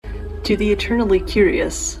To the eternally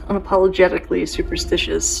curious, unapologetically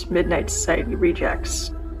superstitious Midnight Society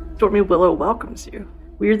rejects, Stormy Willow welcomes you.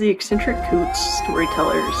 We are the eccentric coots,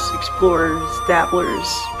 storytellers, explorers,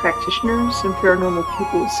 dabblers, practitioners, and paranormal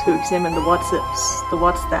pupils who examine the what's-ifs, the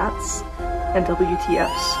what's-that's, and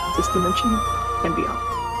WTFs of this dimension and beyond.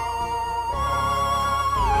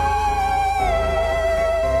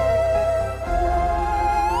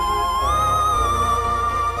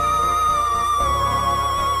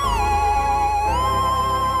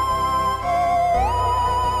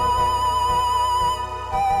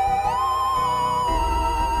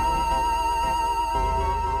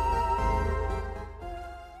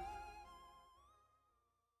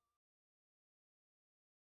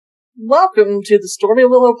 Welcome to the Stormy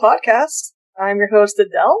Willow podcast. I'm your host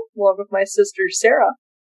Adele, along with my sister Sarah,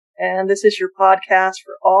 and this is your podcast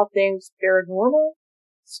for all things paranormal,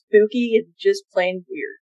 spooky, and just plain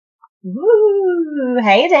weird. Woo!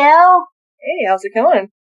 Hey, Adele. Hey, how's it going?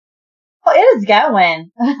 Oh, it is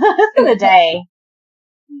going. It's been a day.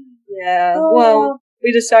 Yeah, well,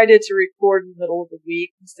 we decided to record in the middle of the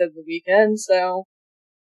week instead of the weekend, so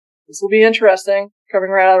this will be interesting, coming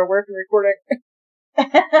right out of work and recording.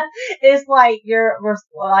 It's like we're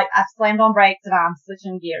like I've slammed on brakes and I'm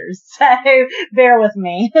switching gears, so bear with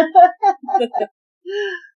me.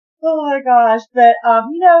 Oh my gosh! But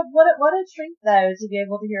what a treat though to be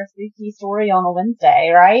able to hear a spooky story on a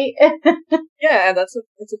Wednesday, right? Yeah, that's a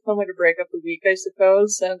fun way to break up the week, I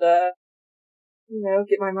suppose, and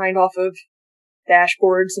get my mind off of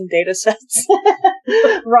dashboards and data sets.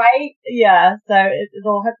 Right? Yeah. So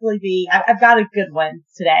it'll hopefully be. I've got a good one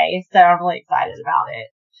today, so I'm really excited about it.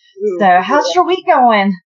 Ooh, so, how's your week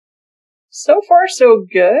going? So far, so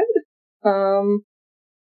good. Not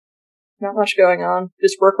much going on.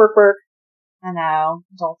 Just work. I know,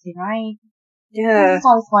 adulting, right? Yeah. It's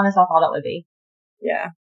not as fun as I thought it would be. Yeah,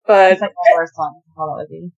 but it's like the worst fun as I thought it would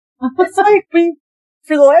be. It's like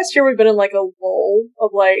for the last year, we've been in like a lull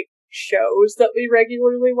of like shows that we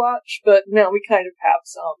regularly watch, but now we kind of have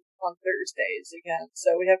some on Thursdays again.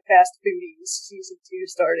 So we have Fast Foodies season 2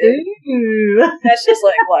 started. Ooh. That's just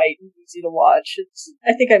like light and easy to watch.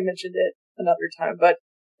 I think I mentioned it another time, but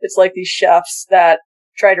it's like these chefs that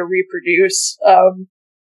try to reproduce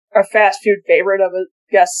our fast food favorite of a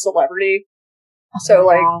guest celebrity. So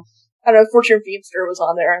like, I don't know, Fortune Feimster was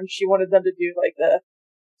on there and she wanted them to do like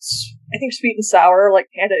I think sweet and sour, like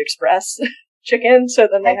Panda Express chicken. So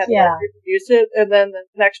then they had to like, reproduce it. And then the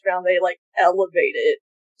next round they like elevate it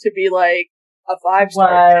to be like a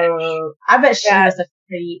 5-star dish. I bet she was a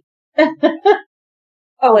treat.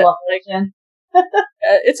 I love Fortune.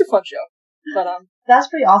 It's a fun show. But that's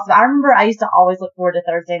pretty awesome. I remember I used to always look forward to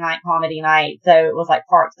Thursday night comedy night. So it was like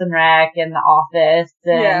Parks and Rec and The Office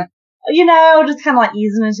and, just kind of like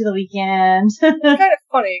easing into the weekend. It's kind of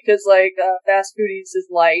funny because like Fast Foodies is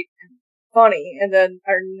light and funny, and then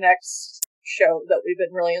our next show that we've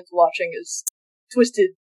been really into watching is Twisted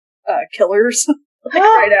Killers, like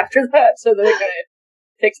right after that. So then it kind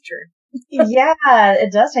of takes a turn. Yeah,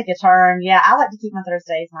 it does take a turn. Yeah, I like to keep my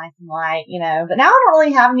Thursdays nice and light, but now I don't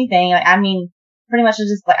really have anything. Like, I mean, pretty much it's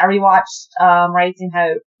just like I rewatched Raising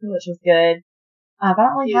Hope, which was good. But I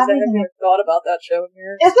don't really have anything. I haven't thought about that show in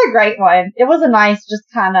years. It's a great one. It was a nice, just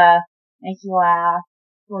kind of make you laugh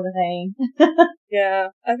sort of thing. Yeah,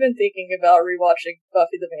 I've been thinking about rewatching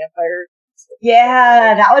Buffy the Vampire.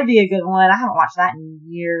 Yeah, that would be a good one. I haven't watched that in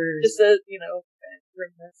years. Just to,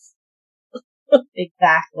 reminisce.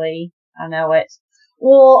 Exactly. I know it.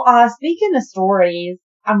 Well, speaking of stories,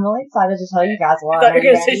 I'm really excited to tell you guys what. I thought you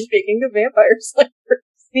were going to say speaking of Vampire Slayers.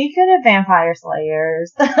 Speaking of Vampire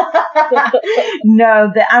Slayers.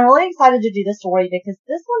 No, I'm really excited to do this story because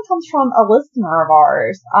this one comes from a listener of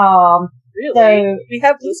ours. Really? So we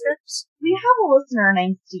have listeners? We have a listener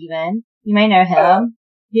named Steven. You may know him.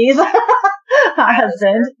 He's my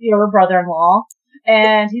husband, your brother-in-law.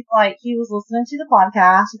 And he was listening to the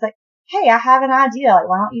podcast. He's like, hey, I have an idea. Like,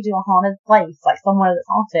 why don't you do a haunted place? Like, somewhere that's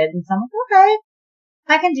haunted. And so I'm like, okay,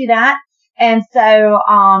 I can do that. And so,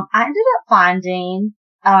 I ended up finding,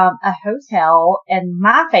 a hotel in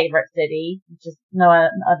my favorite city, which is no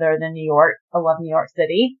other than New York. I love New York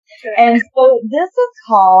City. Okay. And so this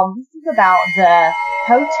is about the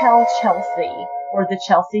Hotel Chelsea, or the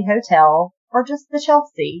Chelsea Hotel, or just the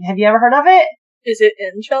Chelsea. Have you ever heard of it? Is it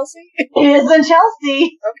in Chelsea? It is in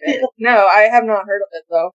Chelsea. Okay. No, I have not heard of it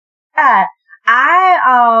though. I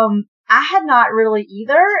had not really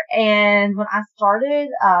either, and when I started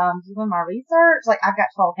doing my research, like I've got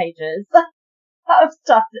 12 pages of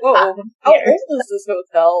stuff that's happened How here. old is this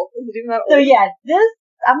hotel? Is it even that old? So yeah,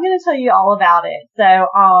 I'm gonna tell you all about it.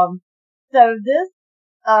 So this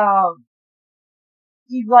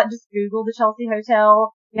you like just Google the Chelsea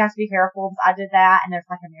Hotel, you have to be careful because I did that, and there's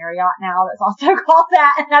like a Marriott now that's also called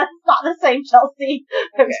that, and that is not the same Chelsea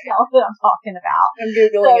hotel that I'm talking about. I'm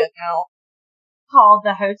Googling it now. Called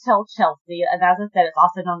the Hotel Chelsea, and as I said, it's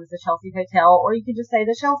also known as the Chelsea Hotel, or you could just say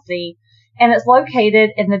the Chelsea, and it's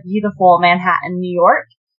located in the beautiful Manhattan, New York,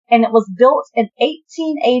 and it was built in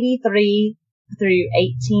 1883 through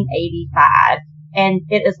 1885, and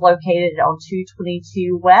it is located on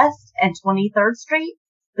 222 West and 23rd Street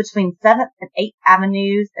between 7th and 8th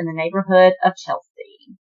Avenues in the neighborhood of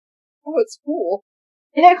Chelsea. Oh, it's cool.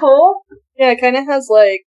 Isn't it cool? Yeah, it kind of has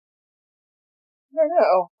like, I don't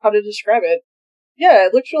know how to describe it. Yeah,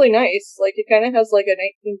 it looks really nice. Like, it kind of has like a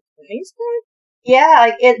 1920s vibe. Yeah,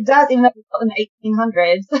 like it does, even though it's built in the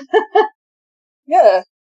 1800s. Yeah.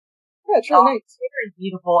 Yeah, it's really nice. It's very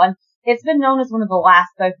beautiful, and it's been known as one of the last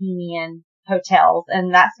bohemian hotels,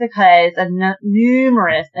 and that's because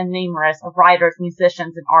numerous of writers,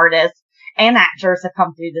 musicians, and artists and actors have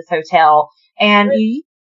come through this hotel. And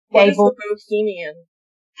what is the bohemian?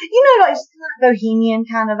 You know, like just that bohemian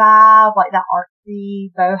kind of vibe, like that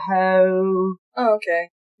artsy boho. Oh, okay.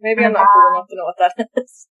 Maybe I'm not cool enough to know what that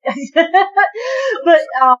is. But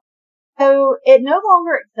so it no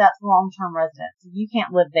longer accepts long-term residents. You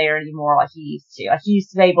can't live there anymore like you used to. Like you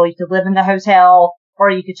used to be able, you could live in the hotel or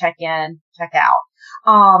you could check in, check out.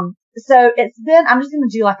 So it's been, I'm just going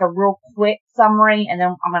to do like a real quick summary and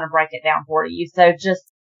then I'm going to break it down for you. So just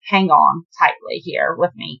hang on tightly here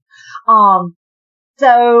with me.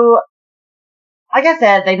 So like I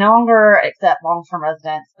said, they no longer accept long-term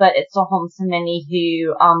residents, but it still homes to many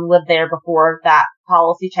who lived there before that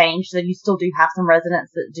policy changed. So you still do have some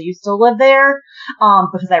residents that do still live there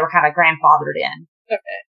because they were kind of grandfathered in.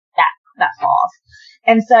 Okay. That clause.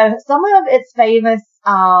 And so some of its famous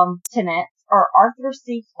tenants are Arthur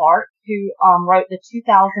C. Clarke, who wrote the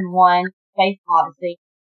 2001 Space Odyssey.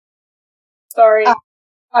 Sorry,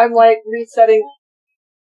 I'm like resetting.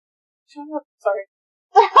 Shut up. Sorry.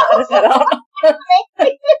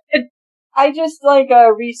 I just like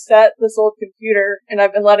reset this old computer and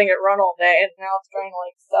I've been letting it run all day and now it's trying to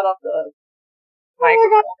like set up the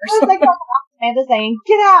microphone or something. Amanda saying,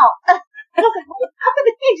 "Get out." I was like, "What's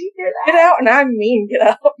happening? Did you hear that?" Get out, and I mean get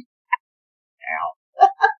out.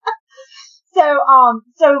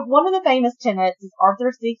 So one of the famous tenants is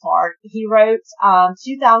Arthur C. Clarke. He wrote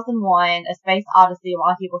 2001 A Space Odyssey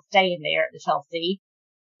while he was staying there at the Chelsea.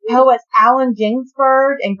 Poets Allen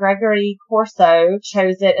Ginsberg and Gregory Corso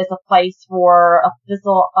chose it as a place for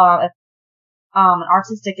an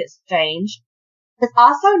artistic exchange. It's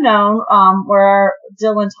also known where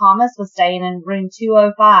Dylan Thomas was staying in room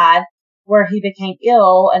 205, where he became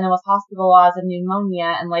ill and then was hospitalized with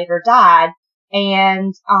pneumonia and later died.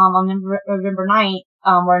 And on November 9th,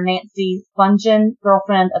 where Nancy Spungen,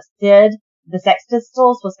 girlfriend of Sid, the Sex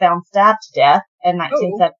Pistols, was found stabbed to death in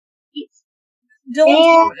 1978.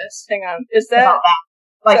 Dylan Thomas, hang on, is that?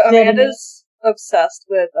 Like so Amanda's obsessed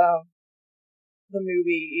with the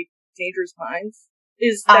movie Dangerous Minds.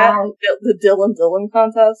 Is that the Dylan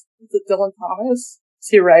contest? Is it Dylan Thomas? Is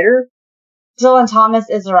he a writer? Dylan Thomas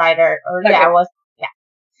is a writer, or okay.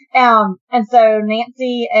 And so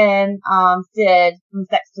Nancy and Sid from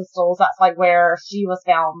Sex Pistols, that's like where she was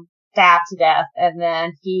found stabbed to death, and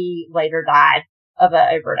then he later died of an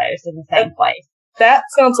overdose in the same place. That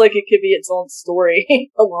sounds like it could be its own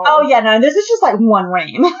story alone. Oh yeah, no, this is just like one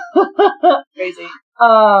ream. Crazy.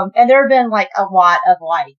 And there have been like a lot of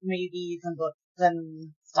like movies and books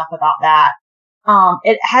and stuff about that.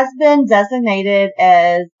 It has been designated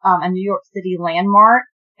as a New York City landmark,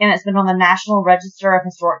 and it's been on the National Register of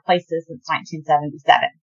Historic Places since 1977.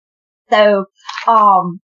 So,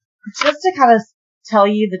 just to kind of tell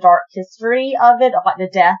you the dark history of it, of like the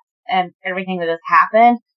death and everything that has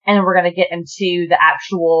happened, and then we're going to get into the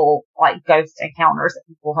actual like ghost encounters that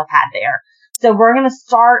people have had there. So we're going to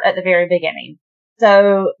start at the very beginning.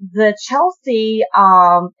 So the Chelsea,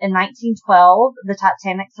 in 1912, the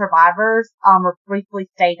Titanic survivors, were briefly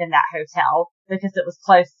stayed in that hotel because it was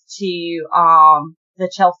close to, the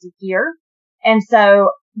Chelsea Pier. And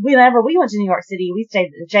so whenever we went to New York City, we stayed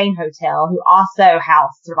at the Jane Hotel, who also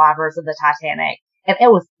housed survivors of the Titanic. And it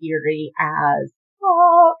was eerie as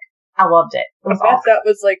fuck. I loved it. It was I bet awesome. That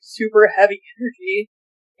was like super heavy energy.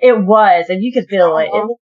 It was, and you could feel it.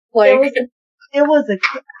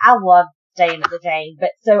 I loved staying at the Jane,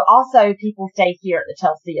 but so also people stay here at the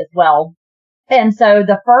Chelsea as well. And so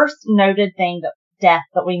the first noted death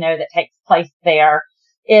that we know that takes place there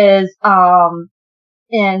is,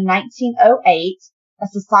 in 1908, a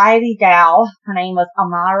society gal, her name was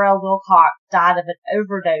Amira Wilcox, died of an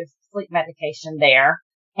overdose of sleep medication there.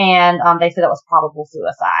 And they said it was probable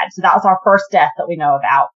suicide. So that was our first death that we know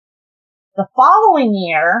about. The following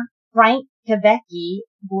year, Frank Kvecki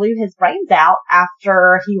blew his brains out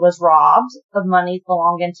after he was robbed of money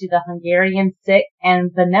belonging to the Hungarian Sick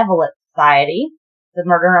and Benevolent Society. The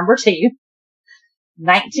murder number 2.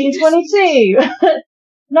 1922.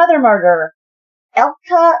 Another murder.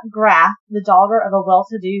 Elke Graf, the daughter of a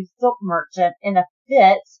well-to-do silk merchant, in a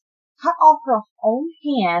fit, cut off her own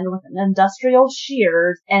hand with an industrial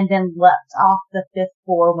shears and then leapt off the 5th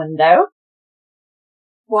floor window.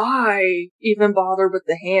 Why even bother with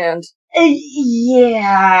the hand?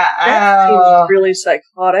 Yeah. That seems really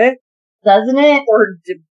psychotic. Doesn't it?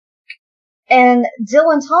 And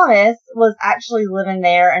Dylan Thomas was actually living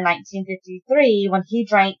there in 1953 when he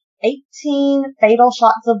drank 18 fatal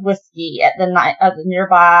shots of whiskey at the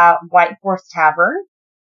nearby White Horse Tavern.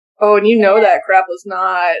 Oh, and that crap was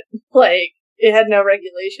not, it had no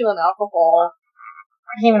regulation on alcohol.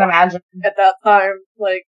 I can't even imagine. At that time,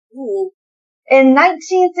 ooh. In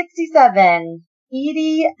 1967,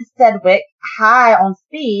 Edie Sedgwick, high on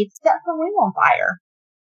speed, set her wing on fire.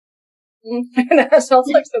 That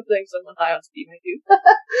sounds like something someone high on speed might do.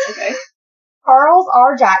 Okay. Charles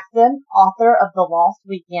R. Jackson, author of The Lost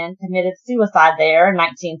Weekend, committed suicide there in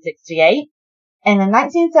 1968. And in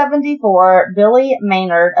 1974, Billy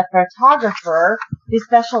Maynard, a photographer who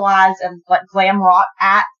specialized in glam rock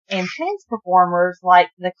acts and trance performers like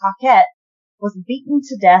the Coquette, was beaten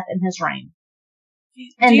to death in his room.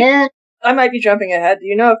 I might be jumping ahead. Do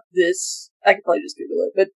you know if this, I could probably just Google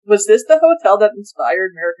it, but was this the hotel that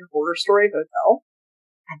inspired American Horror Story Hotel?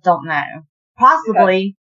 I don't know.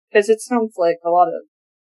 Possibly. Because it sounds like a lot of...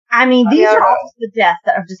 these are all the deaths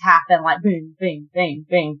that have just happened, boom, boom, boom,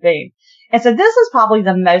 boom, boom. And so this is probably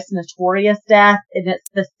the most notorious death, and it's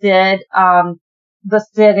the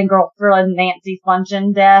Sid and girlfriend Nancy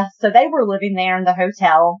Slungen death. So they were living there in the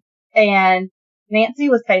hotel, and Nancy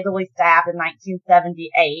was fatally stabbed in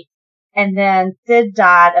 1978, and then Sid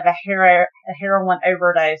died of a heroin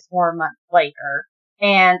overdose 4 months later.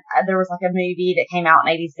 And there was a movie that came out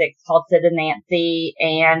in 86 called Sid and Nancy,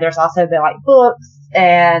 and there's also been books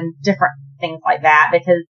and different things like that,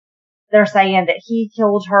 because they're saying that he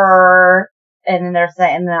killed her, and then they're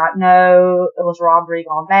saying no, it was robbery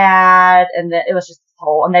gone bad, and that it was just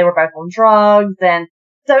whole, and they were both on drugs, and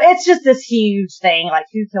so it's just this huge thing,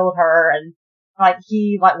 who killed her, and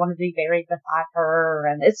he wanted to be buried beside her,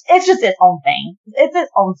 and it's just its own thing. It's its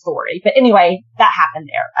own story. But anyway, that happened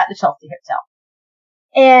there at the Chelsea Hotel.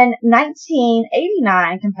 In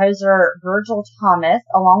 1989, composer Virgil Thomas,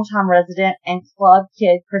 a longtime resident, and club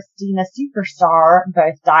kid Christina Superstar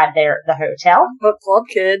both died there at the hotel. What club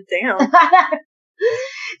kid? Damn.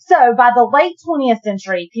 So by the late 20th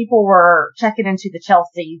century, people were checking into the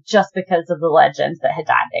Chelsea just because of the legends that had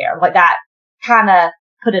died there. That kind of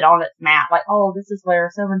put it on its map. This is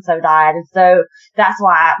where so-and-so died. And so that's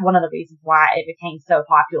why, one of the reasons why it became so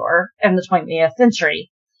popular in the 20th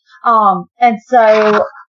century. And so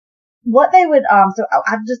what they would, so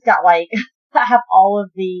I've just got I have all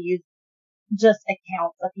of these just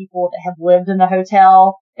accounts of people that have lived in the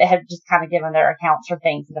hotel that have just kind of given their accounts for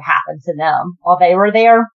things that have happened to them while they were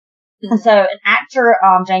there. Mm-hmm. And so an actor,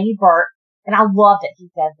 Jamie Burke, and I love that he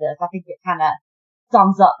said this. I think it kind of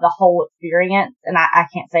sums up the whole experience, and I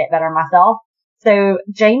can't say it better myself. So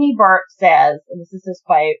Jamie Burke says, and this is his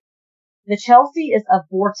quote, "The Chelsea is a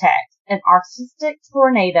vortex, an artistic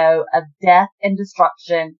tornado of death and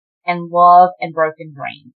destruction and love and broken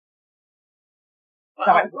dreams."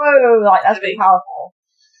 Wow. So whoa, that's pretty powerful.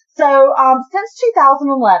 So, since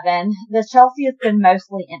 2011, the Chelsea has been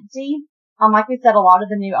mostly empty. Like we said, a lot of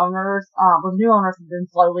the new owners have been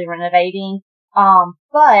slowly renovating.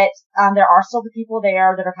 But there are still the people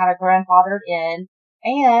there that are kind of grandfathered in,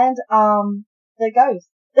 and, the ghosts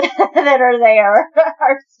that are there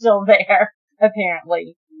are still there,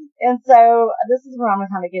 apparently. And so this is where I'm going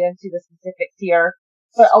to kind of get into the specifics here.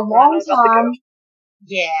 But a long time,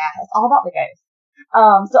 it's all about the ghosts.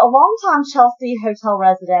 So a long-time Chelsea hotel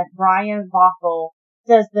resident, Brian Bothell,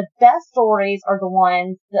 says the best stories are the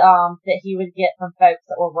ones, that he would get from folks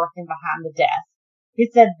that were working behind the desk. He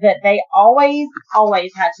said that they always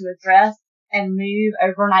had to address and move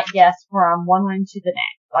overnight guests from one room to the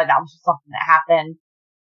next. That was just something that happened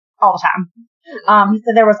all the time. He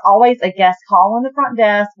said there was always a guest calling the front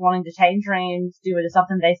desk, wanting to change rooms due to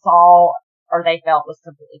something they saw or they felt was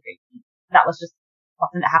completely creepy. That was just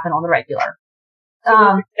something that happened on the regular.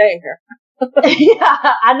 Staying here.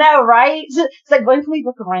 Yeah, I know, right? It's when can we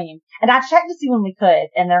book a room? And I checked to see when we could,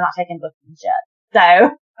 and they're not taking bookings yet.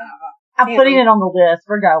 So I'm putting it on the list.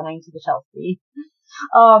 We're going to the Chelsea.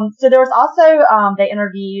 So there was also, they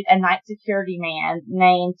interviewed a night security man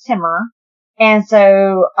named Timmer. And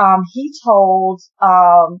so, he told,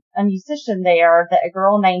 a musician there that a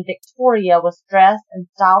girl named Victoria was dressed and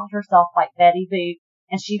styled herself like Betty Boop,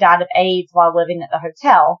 and she died of AIDS while living at the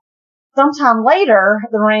hotel. Sometime later,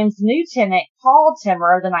 the room's new tenant called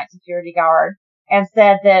Timmer, the night security guard, and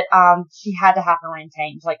said that, she had to have her room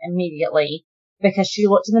changed, like, immediately, because she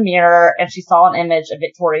looked in the mirror and she saw an image of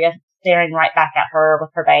Victoria staring right back at her with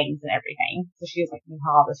her bangs and everything. So she was like,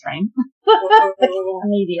 "How this room?"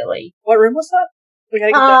 Immediately. What room was that? We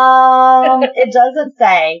gotta get that. It doesn't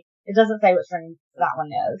say. It doesn't say which room that one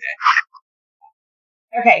is.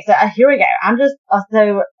 Okay, so here we go. I'm just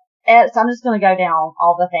going to go down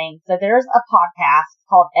all the things. So there's a podcast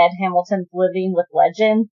called Ed Hamilton's Living with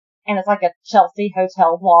Legends, and it's like a Chelsea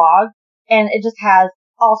hotel vlog, and it just has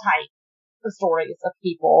all types of stories of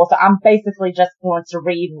people. So I'm basically just going to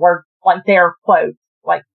read like their quotes,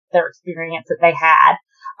 like their experience that they had.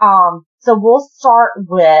 So we'll start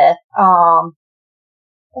with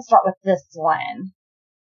this one.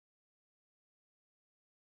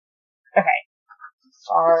 Okay.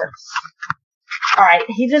 Alright,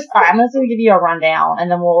 I'm just gonna give you a rundown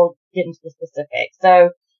and then we'll get into the specifics.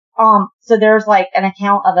 So there's like an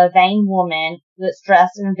account of a vain woman that's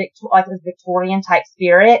dressed in like a Victorian type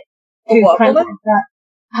spirit. A what woman?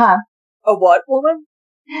 Huh? A what woman?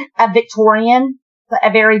 A Victorian, a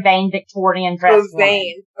very vain Victorian dressed woman.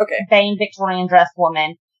 Vain. Okay. Vain Victorian dressed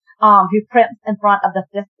woman, who prints in front of the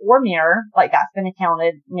fifth floor mirror, like that's been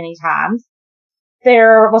accounted many times.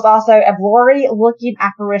 There was also a blurry-looking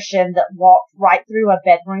apparition that walked right through a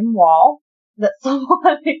bedroom wall that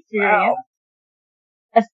someone experienced. Wow.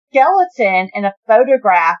 A skeleton in a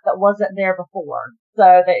photograph that wasn't there before.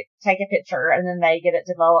 So they take a picture and then they get it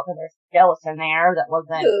developed and there's a skeleton there that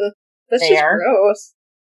wasn't that's there. Just gross.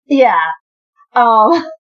 Yeah.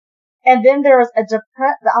 And then there was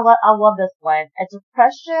I love this one, a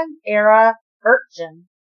Depression-era urchin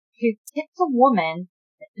who kicked a woman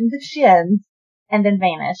in the shins and then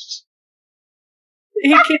vanished.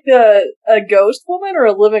 He kicked a ghost woman or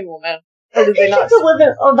a living woman? Or did they not?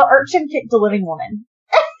 The urchin kicked a living woman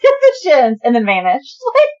in the shins and then vanished.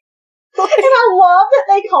 And I love that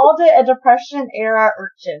they called it a Depression-era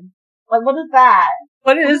urchin. Like, what is that?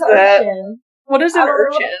 What is that? Urchin? What is an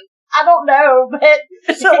urchin? I don't know, but...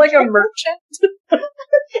 Is it like a merchant?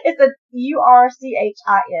 It's a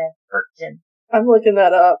URCHIN, urchin. I'm looking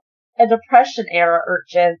that up. A Depression-era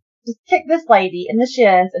urchin just kicked this lady in the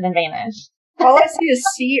shins and then vanished. All I see is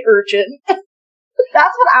sea urchin. That's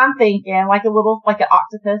what I'm thinking, like an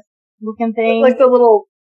octopus looking thing. Like the little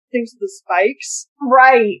things with the spikes?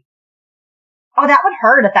 Right. Oh, that would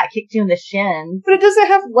hurt if that kicked you in the shins. But it doesn't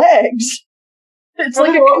have legs. It's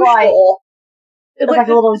like a goose ball.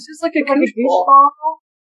 It's just like a goose ball.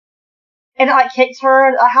 And it like kicks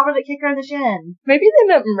her. How did it kick her in the shin? Maybe they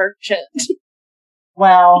meant merchant.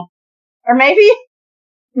 Well, or maybe it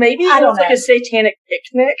was like a satanic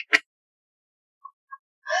picnic.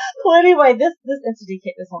 Well, anyway, this entity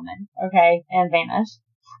kicked this woman, okay, and vanished.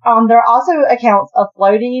 There are also accounts of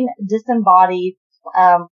floating, disembodied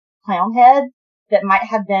clown heads that might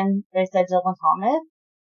have been, they said, Dylan Thomas,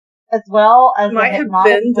 as well as might have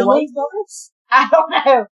been Dylan Thomas. I don't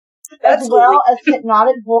know. As well as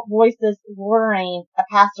hypnotic voices luring a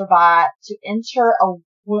passerby to enter a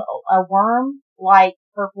worm-like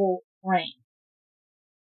purple ring.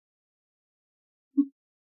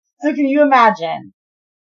 So can you imagine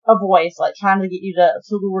a voice like trying to get you to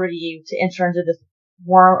lure you to enter into this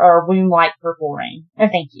worm or womb-like purple ring? No,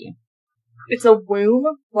 thank you. It's a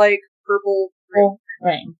womb-like purple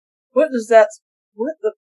ring. What does that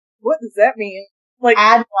mean? Like,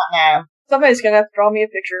 I don't know. Somebody's gonna have to draw me a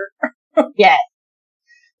picture. Yes.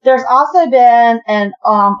 There's also been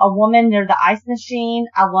a woman near the ice machine.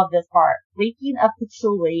 I love this part. Reeking of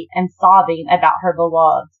patchouli and sobbing about her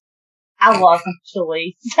beloved. I love some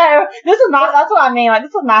patchouli. So that's what I mean. Like,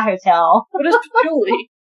 this is my hotel. What is patchouli?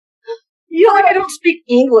 You feel like I don't speak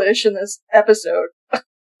English in this episode.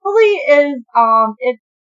 Patchouli is,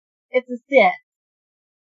 it's a scent.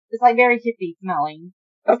 It's like very hippie smelling.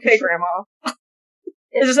 Okay, Grandma.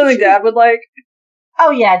 Is it something Dad would like?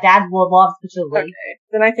 Oh yeah, Dad loves patchouli. Okay,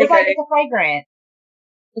 then I think it's a fragrance.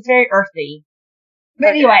 It's very earthy. But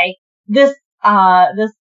anyway, this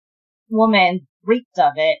woman reeked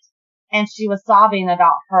of it, and she was sobbing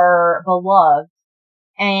about her beloved,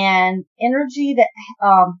 and energy that,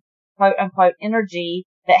 quote unquote, energy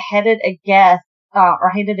that headed a guest a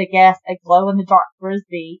glow in the dark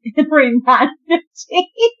frisbee in room 915.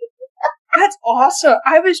 That's awesome.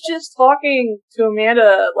 I was just talking to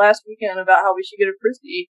Amanda last weekend about how we should get a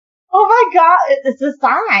frisbee Oh my god, it's a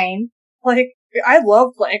sign. Like, I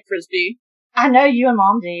love playing Frisbee. I know you and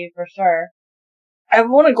Mom do, for sure. I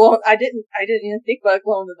want to glow, I didn't even think about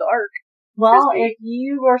glow in the dark. Well, Frisbee. if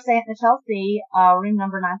you were staying at the Chelsea, room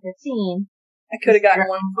number 915. I could have gotten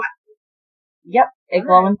one. Yep, a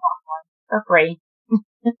glow in the dark one for free.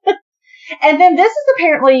 And then this is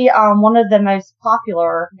apparently one of the most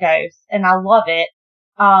popular ghosts, and I love it.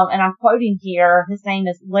 And I'm quoting here, his name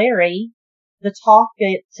is Larry, the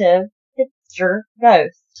talkative hipster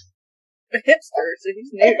ghost. A hipster, so he's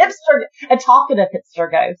new. A talkative hipster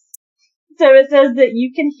ghost. So it says that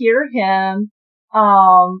you can hear him.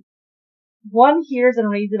 One hears and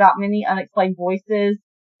reads about many unexplained voices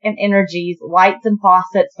and energies, lights and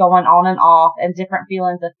faucets going on and off, and different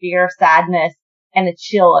feelings of fear, sadness, and a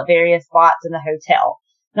chill at various spots in the hotel.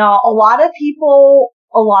 Now, a lot of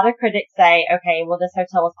critics say, okay, well, this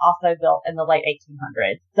hotel was also built in the late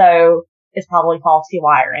 1800s, so it's probably faulty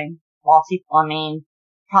wiring, faulty plumbing,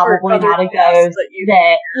 probably not a ghost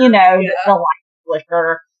that the light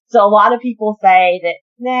flicker. So a lot of people say that,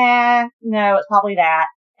 no, it's probably that.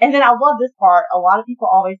 And then I love this part. A lot of people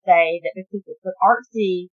always say that because it's an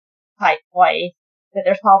artsy type place, that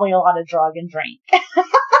there's probably a lot of drug and drink.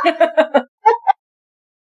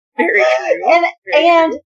 Very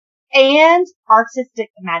true. And artistic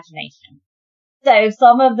imagination. So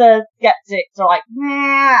some of the skeptics are like,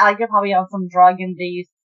 like you're probably on some drug-induced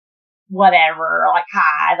whatever, like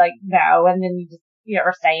high, like no, and then you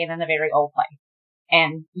are staying in a very old place.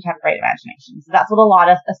 And you have great imagination. So that's what a lot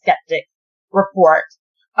of skeptics report.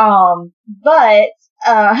 But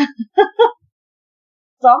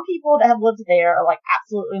some people that have lived there are like,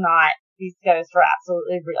 absolutely not. These ghosts are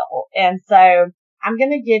absolutely real. And so I'm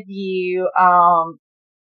going to give you,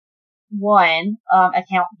 one,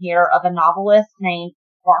 account here of a novelist named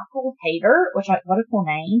Sparkle Hader, which, what a cool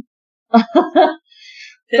name.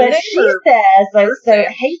 But she says,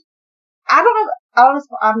 hey, I don't know,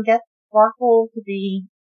 I'm guessing Sparkle could be,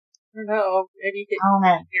 I don't know, maybe I don't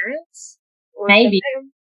know. Appearance? Maybe.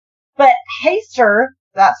 But Haster,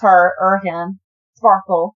 that's her, or him,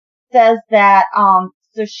 Sparkle, says that,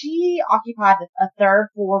 so she occupied a third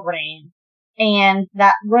floor room, and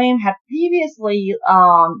that room had previously,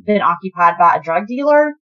 been occupied by a drug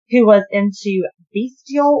dealer who was into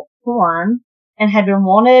bestial porn and had been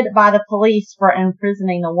wanted by the police for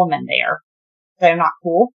imprisoning a woman there. So not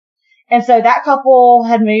cool. And so that couple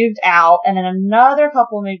had moved out, and then another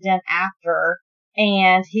couple moved in after,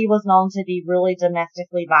 and he was known to be really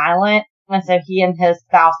domestically violent. And so he and his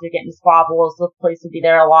spouse would get into squabbles. The police would be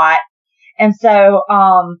there a lot. And so,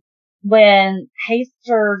 when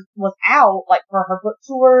Haster was out, like for her book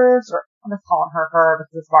tours, or I'm just calling her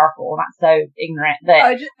because it's Sparkle, I'm not so ignorant,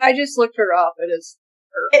 but I just looked her up. It is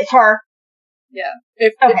her. It's her. Yeah.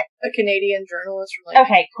 If a Canadian journalist from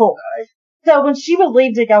okay, cool. So when she would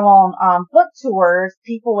leave to go on book tours,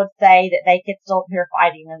 people would say that they could still hear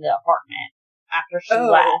fighting in the apartment after she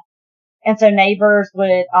left. And so neighbors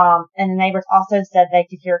would, and the neighbors also said they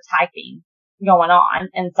could hear typing going on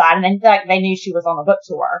inside, and then they knew she was on a book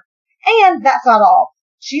tour. And that's not all.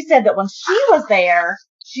 She said that when she was there,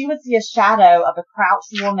 she would see a shadow of a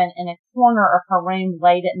crouched woman in a corner of her room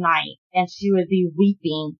late at night, and she would be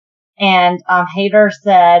weeping. And Hader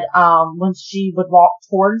said when she would walk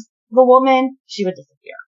towards the woman, she would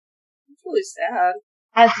disappear. It's really sad.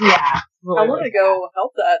 Really, I want to go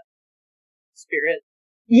help that spirit.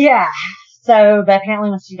 Yeah. So, but apparently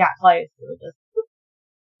when she got close, it would just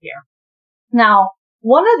disappear. Now,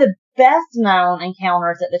 one of the best known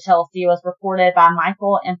encounters at the Chelsea was reported by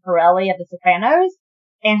Michael Imperioli of The Sopranos.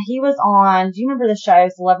 And he was on, do you remember the show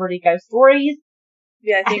Celebrity Ghost Stories?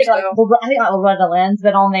 Yeah, I think so. I think like Loretta Lynn's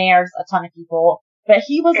been on there. There's a ton of people. But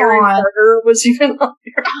he was Aaron on. Carter was even on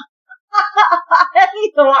there. I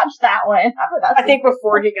need to watch that one. I think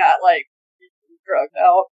before he got, like, drugged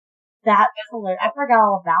out. That's hilarious. I forgot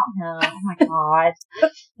all about him. Oh my god.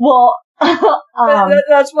 Well,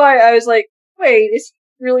 that's why I was like, wait, is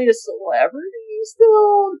he really a celebrity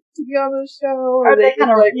still to be on the show? Or they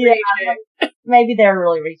kind of, like, maybe they're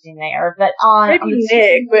really reaching there, but maybe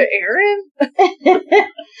Nick, but Aaron?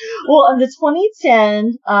 Well, in the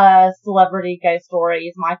 2010, Celebrity Ghost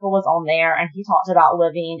Stories, Michael was on there, and he talked about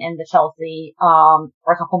living in the Chelsea,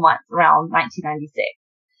 for a couple months around 1996.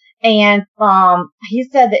 And, he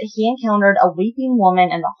said that he encountered a weeping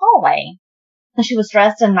woman in the hallway, and she was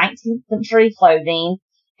dressed in 19th century clothing,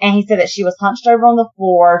 and he said that she was hunched over on the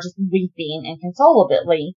floor, just weeping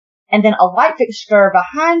inconsolably. And then a light fixture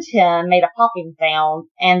behind him made a popping sound,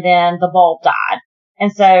 and then the bulb died.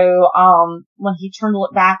 And so, when he turned to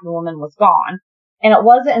look back, the woman was gone. And it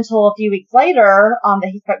wasn't until a few weeks later, that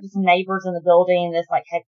he spoke to some neighbors in the building that's like,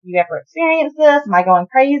 have you ever experienced this? Am I going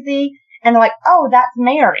crazy? And they're like, oh, that's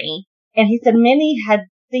Mary. And he said many had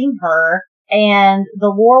seen her, and the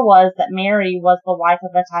lore was that Mary was the wife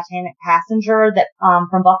of a Titanic passenger that,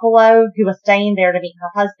 from Buffalo, who was staying there to meet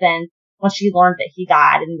her husband when she learned that he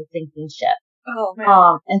died in the sinking ship. Oh,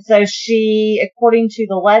 man. And so she, according to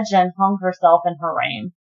the legend, hung herself in her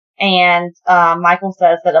room. And, Michael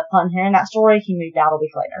says that upon hearing that story, he moved out a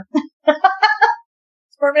week later.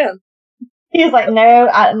 Smart man. He was like,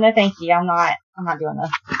 no, thank you. I'm not doing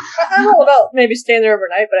this. I'm all about maybe staying there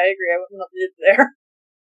overnight, but I agree. I wouldn't live there.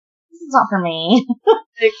 This is not for me.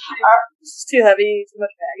 This is too heavy, too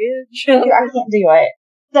much baggage. I can't do it.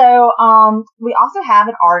 So, we also have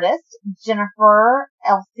an artist, Jennifer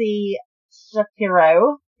Elsie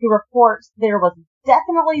Shapiro, who reports there was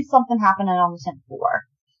definitely something happening on the 10th floor.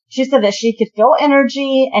 She said that she could feel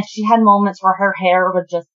energy, and she had moments where her hair would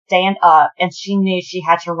just stand up, and she knew she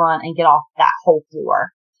had to run and get off that whole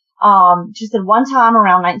floor. She said one time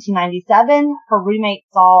around 1997, her roommate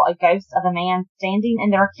saw a ghost of a man standing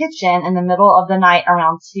in their kitchen in the middle of the night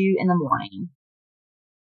around 2 a.m.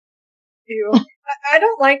 Ew. I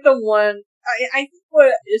don't like the one. I think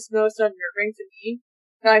what is most unnerving to me,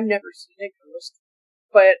 and I've never seen a ghost,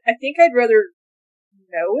 but I think I'd rather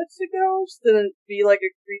know it's a ghost than it be like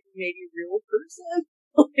a creepy, maybe real person.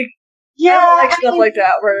 Like, yeah, I don't like stuff like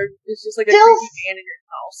that where it's just like a creepy man in your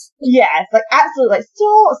house. Yes, like absolutely, like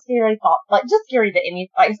still a scary thought, like just scary that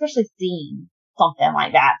like especially seeing something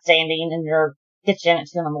like that standing in your kitchen at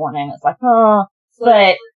 2 a.m. It's like, oh, So,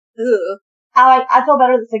 but ugh. I feel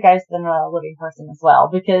better that it's a ghost than a living person as well,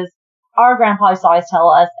 because our grandpa used to always tell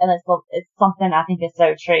us, and it's something I think is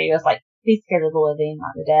so true. It's like, be scared of the living,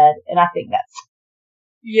 not the dead, and I think that's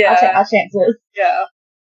our chances. Yeah.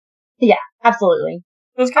 Yeah, absolutely.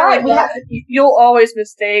 It's kind of like that. You'll always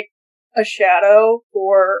mistake a shadow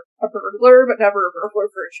for a burglar, but never a burglar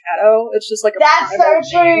for a shadow. It's just like that's so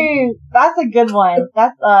true. That's a good one.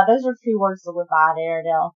 That's those are 2 words to live by there,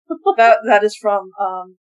 Adele. that is from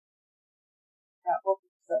what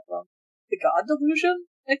was that from? The God Delusion,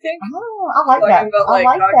 I think. Oh, I like that. About, I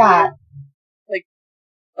like that.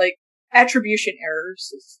 Like attribution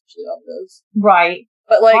errors is usually all it is. Right.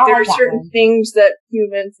 But like there are certain things that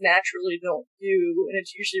humans naturally don't do, and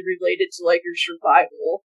it's usually related to like your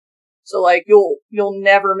survival. So like you'll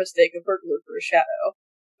never mistake a burglar for a shadow,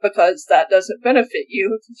 because that doesn't benefit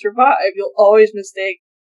you to survive. You'll always mistake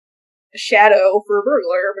a shadow for a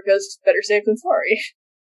burglar because it's better safe than sorry.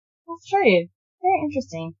 That's true. Very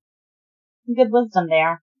interesting. Some good wisdom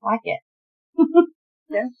there. I like it.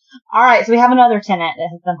 Yeah. Alright, so we have another tenant that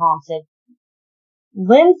has been haunted.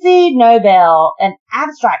 Lindsay Nobel, an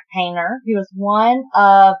abstract painter who is one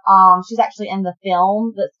of, she's actually in the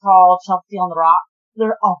film that's called Chelsea on the Rock. There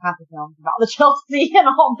are all kinds of films about the Chelsea and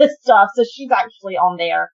all this stuff, so she's actually on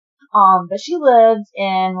there. But she lived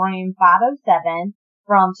in room 507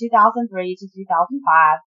 from 2003 to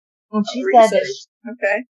 2005. And she said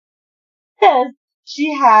that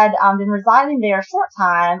she had been residing there a short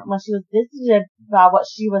time when she was visited by what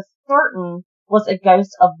she was certain was a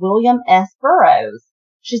ghost of William S. Burroughs.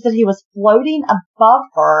 She said he was floating above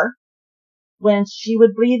her. When she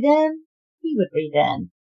would breathe in, he would breathe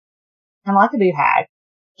in. Kind of like a boo hag.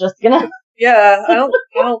 Just gonna. Yeah, I don't.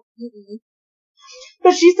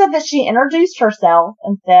 But she said that she introduced herself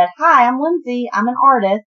and said, "Hi, I'm Lindsay. I'm an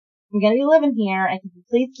artist. I'm gonna be living here, and could you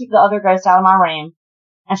please keep the other ghosts out of my room?"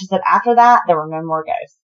 And she said after that, there were no more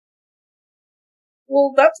ghosts.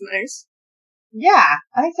 Well, that's nice. Yeah,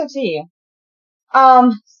 I think so too.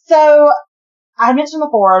 So I mentioned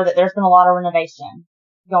before that there's been a lot of renovation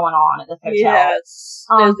going on at this hotel. Yes.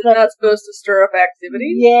 Is it not supposed to stir up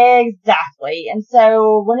activity? Yeah, exactly. And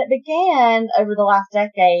so when it began over the last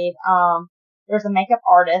decade, there's a makeup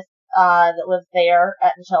artist, that lives there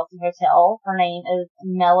at the Chelsea Hotel. Her name is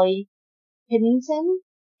Melly Pennington.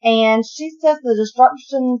 And she says the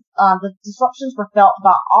disruptions were felt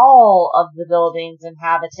by all of the building's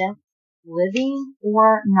inhabitants, living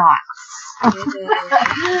or not.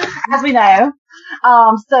 As we know.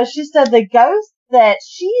 So she said the ghosts that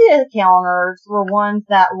she encountered were ones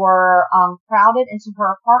that were crowded into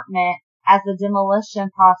her apartment as the demolition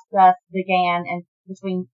process began in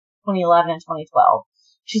between 2011 and 2012.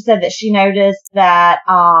 She said that she noticed that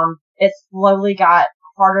it slowly got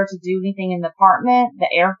harder to do anything in the apartment. The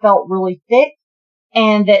air felt really thick,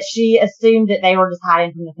 and that she assumed that they were just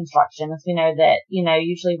hiding from the construction. As we know that,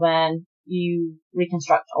 usually when you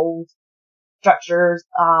reconstruct old structures,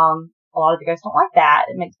 a lot of the ghosts don't like that.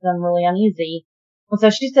 It makes them really uneasy. And so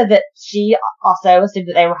she said that she also assumed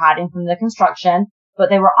that they were hiding from the construction, but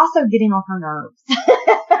they were also getting on her nerves,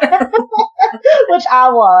 which I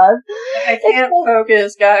love. I can't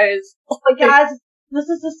focus, guys. But guys, this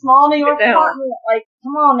is a small New York apartment. Like,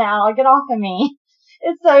 come on now, like, get off of me.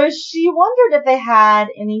 And so she wondered if they had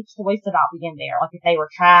any choice about being there, like if they were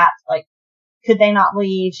trapped, like could they not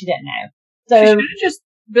leave? She didn't know. So she should have just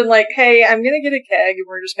been like, "Hey, I'm gonna get a keg and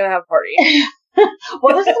we're just gonna have a party."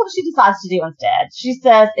 Well, this is what she decides to do instead. She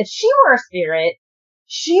says if she were a spirit,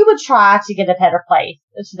 she would try to get a better place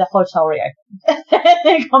to the hotel reopened and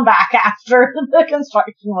then come back after the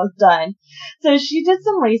construction was done. So she did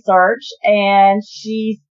some research and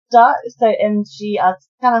she kind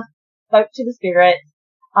of spoke to the spirit.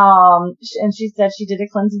 And she said she did a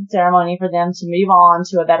cleansing ceremony for them to move on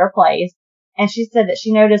to a better place. And she said that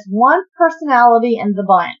she noticed one personality in the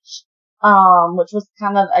bunch, which was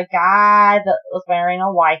kind of a guy that was wearing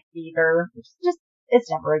a wife beater, which is just,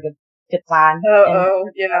 it's never a good sign.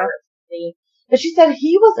 Yeah. But she said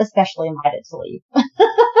he was especially invited to leave.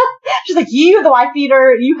 She's like, you, the wife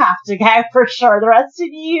beater, you have to go for sure. The rest of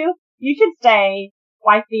you, you can stay.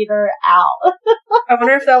 Wife beater out. I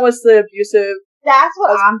wonder if that was the abusive. That's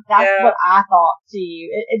what I thought too.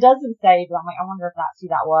 It doesn't say, but I'm like, I wonder if that's who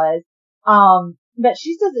that was. But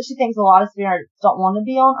she says that she thinks a lot of spirits don't want to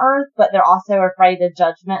be on Earth, but they're also afraid of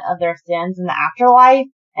judgment of their sins in the afterlife.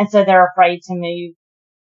 And so they're afraid to move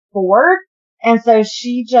forward. And so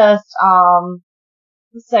she just,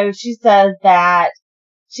 so she says that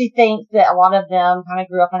she thinks that a lot of them kind of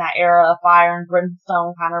grew up in that era of fire and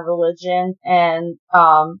brimstone kind of religion. And,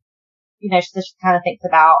 she kind of thinks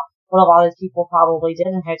about what a lot of those people probably did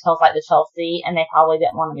in hotels like the Chelsea, and they probably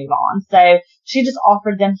didn't want to move on. So she just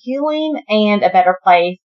offered them healing and a better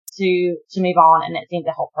place to move on, and it seemed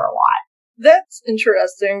to help her a lot. That's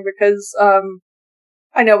interesting because,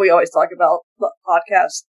 I know we always talk about the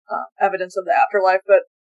podcast, evidence of the afterlife, but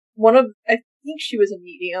I think she was a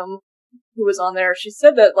medium who was on there. She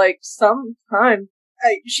said that, like,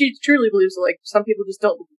 she truly believes that, like, some people just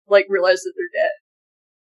don't, like, realize that they're dead.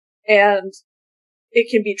 And it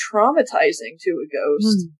can be traumatizing to a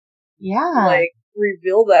ghost. Yeah. Like,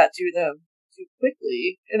 reveal that to them too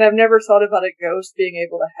quickly. And I've never thought about a ghost being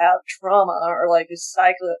able to have trauma or, like, a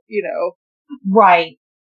cycle, Right.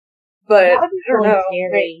 But, that would be I don't really know.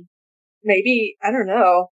 Scary. Maybe, I don't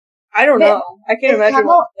know. I can't imagine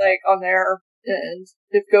what's like on there, and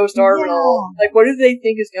if ghosts are real. Like, what do they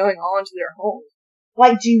think is going on to their home?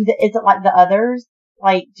 Like, is it like the others?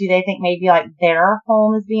 Like, do they think maybe like their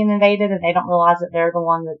home is being invaded and they don't realize that they're the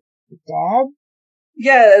one that's dead?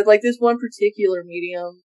 Yeah, like this one particular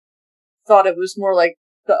medium thought it was more like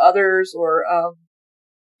the others, or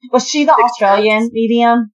was she the Australian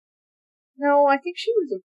medium? No, I think she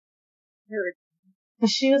was American.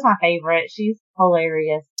 Because she was my favorite. She's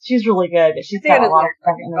hilarious. She's really good, but she's got a lot of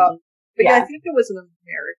energy. But yeah, I think it was an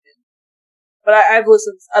American. But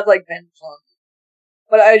I've like binged on.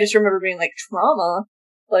 But I just remember being like, trauma.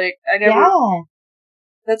 Like, I never. Yeah.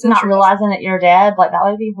 That's not realizing that you're dead. Like, that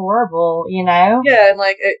would be horrible, Yeah, and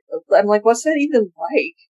like, I'm like, what's that even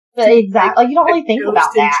like? But exactly. Like, you don't really think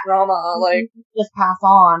about that. Trauma, like. Just pass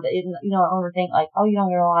on. But you don't ever think, like, oh, you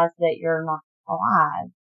don't realize that you're not alive.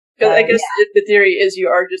 Because I guess if the theory is you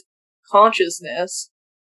are just consciousness,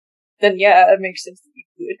 then yeah, it makes sense that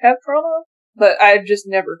you could have trauma. But I've just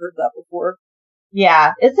never heard that before.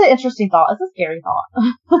 Yeah, it's an interesting thought. It's a scary thought.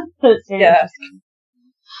 It's very interesting.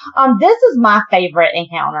 This is my favorite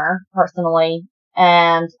encounter, personally.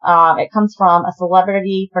 And, it comes from a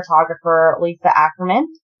celebrity photographer, Lisa Ackerman,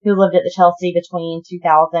 who lived at the Chelsea between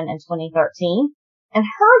 2000 and 2013. And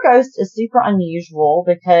her ghost is super unusual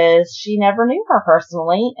because she never knew her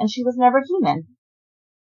personally and she was never human.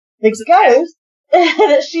 The ghost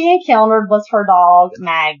that she encountered was her dog,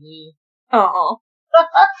 Maggie. Aww.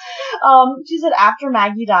 She said after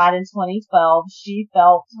Maggie died in 2012, she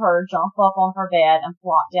felt her jump up on her bed and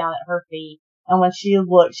plop down at her feet. And when she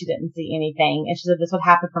looked, she didn't see anything. And she said this would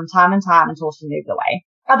happen from time and time until she moved away.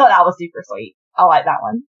 I thought that was super sweet. I like that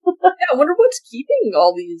one. Yeah, I wonder what's keeping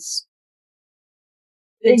all these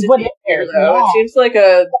things here, though. Yeah. It seems like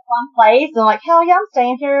a fun place. And like, hell yeah, I'm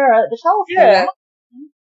staying here at the Chelsea. Yeah.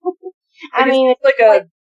 I mean, it's like a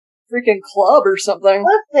freaking club or something.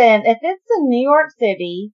 Listen, if it's in New York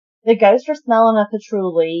City, the ghosts are smelling a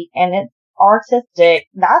patchouli, and it's artistic,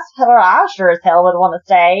 that's where I sure as hell would want to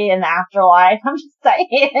stay in the afterlife. I'm just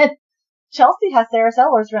saying. Chelsea has Sarah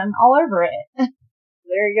Sellers written all over it.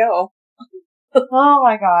 There you go. Oh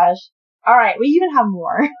my gosh. Alright, we even have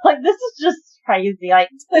more. Like, this is just crazy. Like,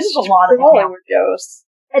 this is a lot of ghosts.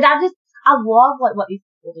 And I love, like, what these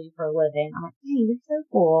people do for a living. I'm like, dang, this is so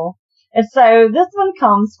cool. And so this one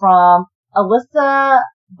comes from Alyssa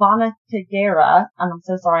Vana Kagera, and I'm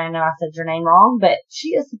so sorry, I know I said your name wrong, but she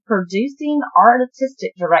is the producing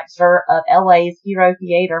artistic director of LA's Hero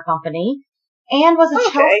Theater Company and was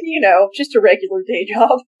a Chelsea, just a regular day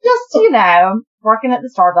job. Just, working at the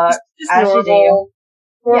Starbucks, just as normal, you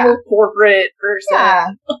do. Normal corporate person. Yeah.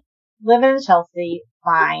 Living in Chelsea,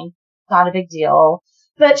 fine. Not a big deal.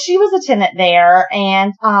 But she was a tenant there,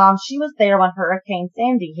 and she was there when Hurricane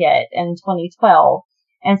Sandy hit in 2012.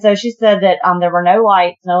 And so she said that there were no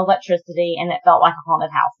lights, no electricity, and it felt like a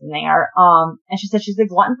haunted house in there. And she said she's a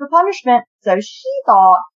glutton for punishment, so she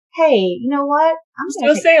thought, hey, you know what? I'm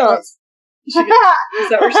going to seance. Is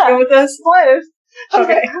that where she's going with this? Close. She's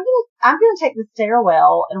okay. like, I'm gonna take the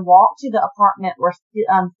stairwell and walk to the apartment where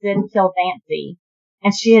Sid killed Nancy.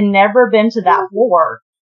 And she had never been to that floor.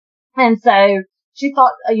 And so she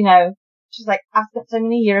thought, she's like, I've spent so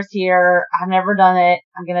many years here. I've never done it.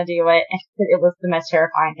 I'm going to do it. And it was the most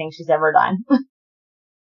terrifying thing she's ever done.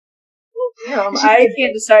 I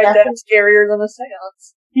can't decide that's scarier than a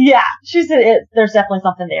seance. Yeah. She said there's definitely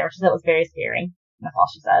something there. She said it was very scary. That's all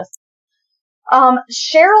she says.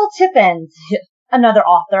 Cheryl Tippins, another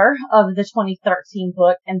author of the 2013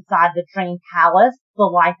 book Inside the Dream Palace, The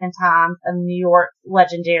Life and Times of New York's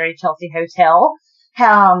legendary Chelsea Hotel,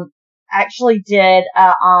 actually did,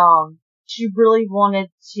 she really wanted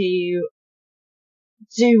to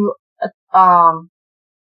do,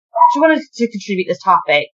 she wanted to contribute this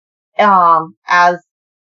topic, as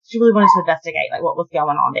she really wanted to investigate, like, what was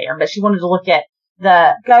going on there. But she wanted to look at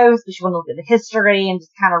the ghosts, but she wanted to look at the history and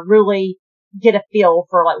just kind of really get a feel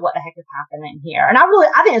for, like, what the heck is happening here. And I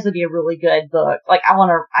think this would be a really good book. Like, I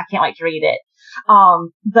can't wait to read it.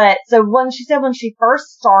 But so when she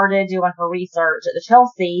first started doing her research at the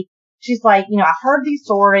Chelsea, she's like, I heard these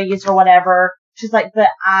stories or whatever. She's like, but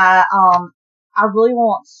I really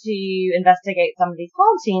want to investigate some of these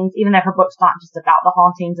hauntings, even though her book's not just about the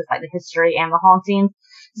hauntings, it's like the history and the hauntings.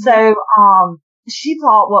 So, she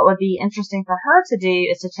thought what would be interesting for her to do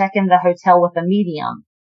is to check in the hotel with a medium.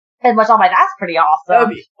 And which I'm like, that's pretty awesome. That'd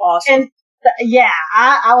be awesome. And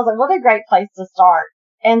I was like, what a great place to start.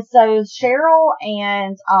 And so Cheryl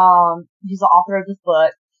and, who's the author of this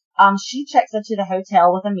book, she checks into the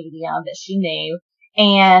hotel with a medium that she knew.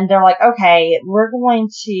 And they're like, okay, we're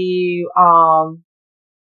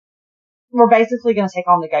basically going to take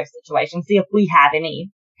on the ghost situation, see if we have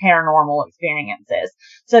any paranormal experiences.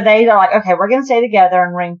 So they are like, okay, we're going to stay together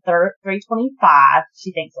in room 325,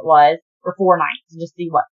 she thinks it was, for 4 nights and just see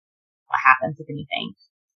what happens, if anything.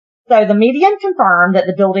 So the medium confirmed that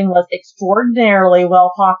the building was extraordinarily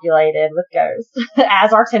well populated with ghosts,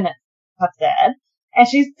 as our tenants have said. And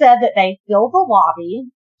she said that they filled the lobby,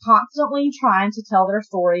 constantly trying to tell their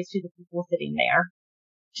stories to the people sitting there.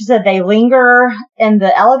 She said they linger in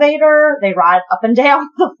the elevator, they ride up and down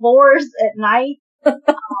the floors at night.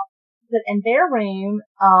 That in their room,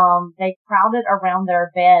 they crowded around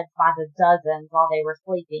their beds by the dozens while they were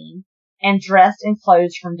sleeping, and dressed in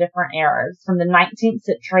clothes from different eras, from the 19th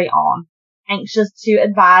century on, anxious to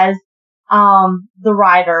advise the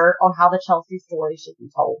writer on how the Chelsea story should be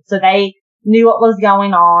told. So they knew what was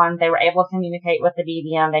going on. They were able to communicate with the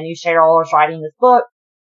medium. They knew Cheryl was writing this book.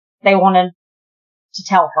 They wanted to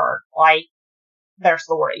tell her, like, their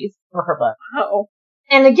stories for her book. Oh.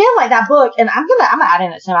 And again, like that book, and I'm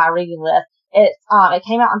adding it to my reading list. It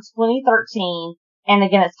came out in 2013, and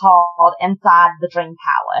again, it's called Inside the Dream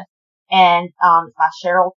Palace. And, it's by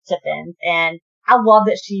Cheryl Tippins. And I love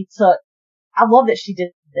that she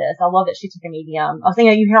did this. I love that she took a medium. I was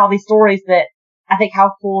thinking, you hear all these stories, but I think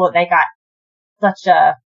how cool that they got such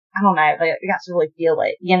a, I don't know, they got to really feel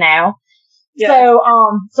it, Yeah.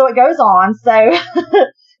 So it goes on. So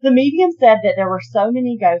the medium said that there were so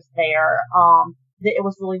many ghosts there, that it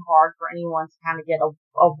was really hard for anyone to kind of get a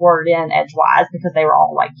word in edgewise, because they were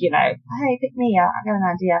all like, hey, pick me. I've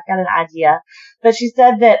got an idea. But she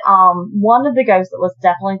said that, one of the ghosts that was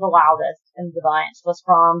definitely the loudest in the bunch was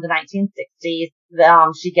from the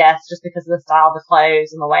 1960s. She guessed just because of the style of the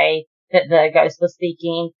clothes and the way that the ghost was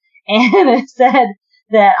speaking. And it said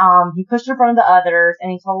that, he pushed in front of the others,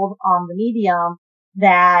 and he told, the medium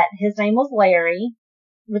that his name was Larry,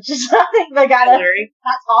 which is, I think they got Larry.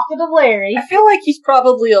 Not talkative Larry. I feel like he's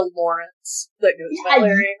probably a Lawrence that goes by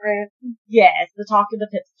Larry, right? Yes, the talkative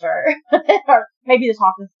hipster. Or maybe the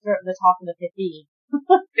talkative hippie.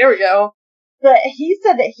 There we go. But he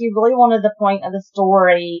said that he really wanted the point of the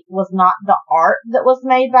story was not the art that was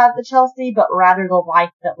made by the Chelsea, but rather the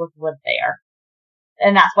life that was lived there.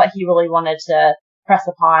 And that's what he really wanted to press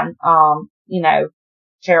upon,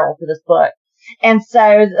 Cheryl for this book. And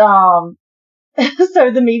so,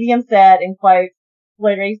 so the medium said, in quotes,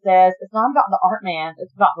 Larry says, it's not about the art, man,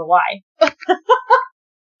 it's about the life.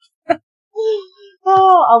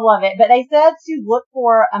 Oh, I love it. But they said to look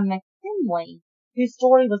for a McKinley whose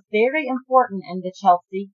story was very important in the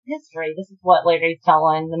Chelsea history. This is what Larry's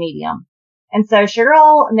telling the medium. And so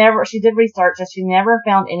Cheryl she did research and she never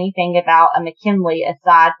found anything about a McKinley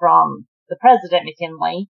aside from the President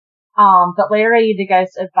McKinley. But Larry, the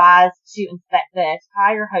ghost, advised to inspect the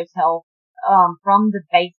entire hotel, from the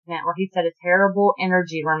basement where he said a terrible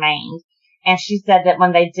energy remained. And she said that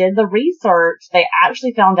when they did the research, they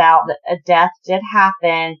actually found out that a death did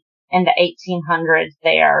happen in the 1800s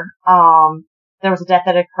there. There was a death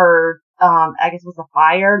that occurred, I guess it was a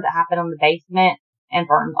fire that happened in the basement and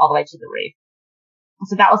burned all the way to the roof.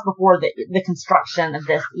 So that was before the construction of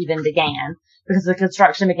this even began, because the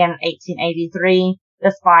construction began in 1883.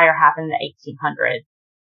 This fire happened in the 1800s.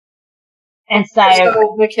 And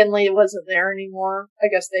so McKinley wasn't there anymore. I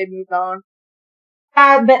guess they moved on.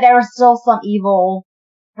 But there was still some evil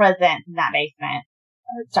present in that basement.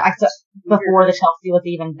 Before the Chelsea was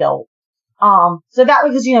even built. So that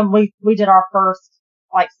was, we did our first,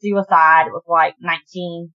 suicide. It was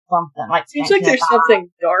 19 something. Seems like there's something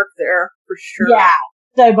dark there, for sure. Yeah.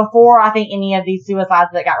 So before I think any of these suicides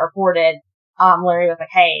that got reported, Larry was like,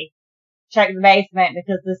 hey, check the basement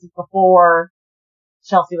because this is before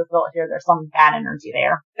Chelsea was built here. There's some bad energy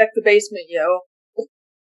there. Check the basement, yo.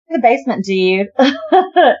 The basement, dude.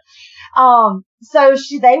 So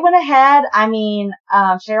they went ahead. Cheryl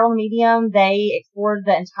and the medium, they explored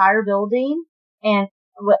the entire building, and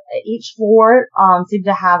each floor, seemed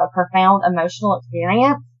to have a profound emotional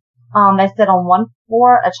experience. They said on one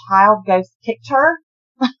floor, a child ghost kicked her.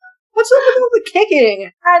 What's up with all the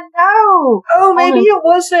kicking? I know. Oh, maybe it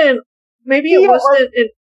wasn't. Maybe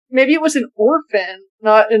it was an orphan,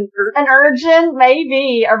 not an urchin. An urchin,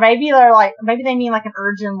 maybe. Or maybe maybe they mean an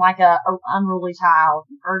urchin, a unruly child.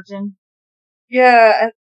 Urchin. Yeah,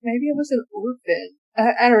 maybe it was an orphan.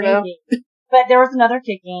 I don't know. But there was another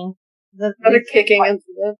kicking. Another kicking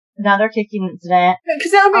incident.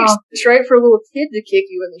 Because that makes sense, right? For a little kid to kick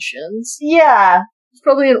you in the shins. Yeah. It's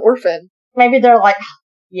probably an orphan. Maybe they're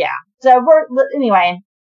yeah. So anyway,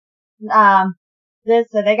 so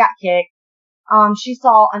they got kicked. She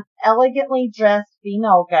saw an elegantly dressed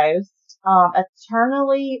female ghost,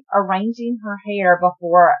 eternally arranging her hair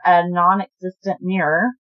before a non-existent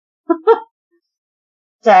mirror.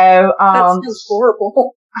 So, that sounds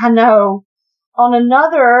horrible. I know. On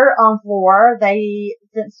another, floor, they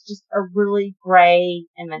sensed just a really gray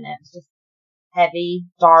eminence, just heavy,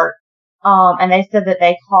 dark. And they said that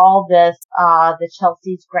they called this, the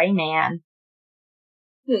Chelsea's Gray Man.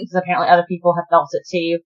 Because apparently other people have felt it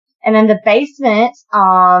too. And in the basement,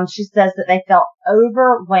 she says that they felt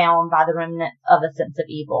overwhelmed by the remnants of a sense of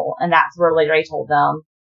evil. And that's where Larry told them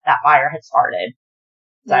that fire had started.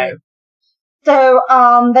 So,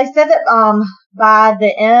 they said that, by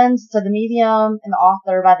the end, so the medium and the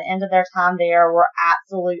author, by the end of their time there, were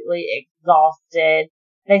absolutely exhausted.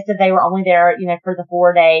 They said they were only there, for the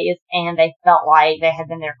 4 days, and they felt like they had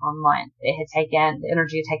been there for a month. The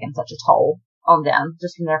energy had taken such a toll on them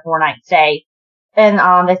just from their 4-night stay. And,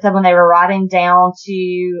 they said when they were riding down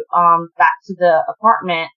to, back to the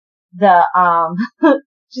apartment,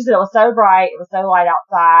 she said it was so bright, it was so light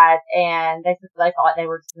outside, and they said they felt like they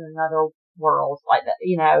were just in another world, that that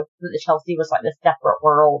the Chelsea was this separate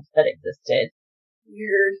world that existed.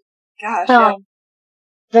 Weird. Gosh.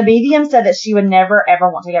 The medium said that she would never ever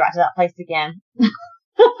want to go back to that place again.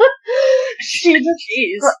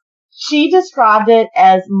 She described it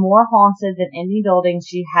as more haunted than any building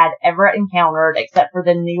she had ever encountered, except for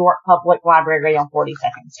the New York Public Library on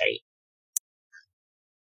 42nd Street.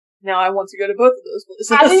 Now I want to go to both of those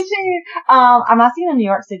places. I do too. I'm asking a New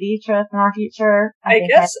York City trip in our future. I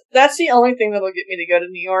guess that's the only thing that'll get me to go to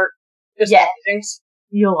New York. Just things.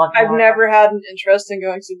 You'll love New York. I've never had an interest in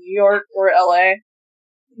going to New York or LA.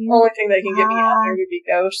 The only thing that can get me out there would be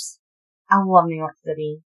ghosts. I love New York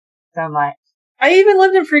City so much. I even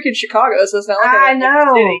lived in freaking Chicago, so it's not like I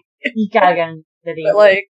know. City. You gotta go to the city.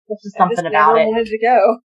 But there's just something about it. I wanted to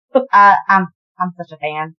go. I'm such a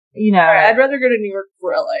fan. I'd rather go to New York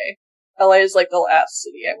before LA. LA is the last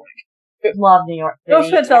city I want to go. Love New York City. No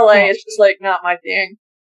offense, LA. It's just not my thing.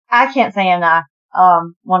 I can't say enough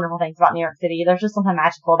wonderful things about New York City. There's just something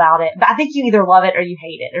magical about it. But I think you either love it or you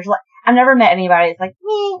hate it. There's I've never met anybody that's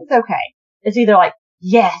it's okay. It's either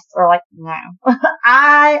yes or no.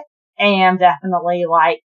 I am definitely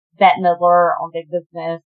Bette Midler on Big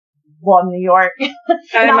Business. Love New York.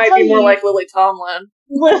 I might be more like Lily Tomlin.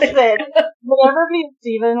 Listen, whenever me and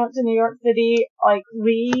Steven went to New York City,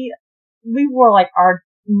 we wore our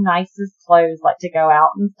nicest clothes to go out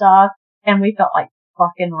and stuff, and we felt like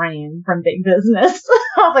fucking Rain from Big Business.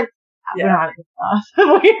 I was we're not good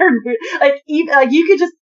enough. We're like, even, like you could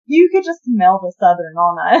just smell the Southern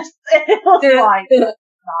on us. It was like,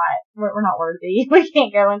 we're not worthy. We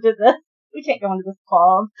can't go into this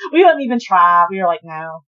club. We wouldn't even try. We were like,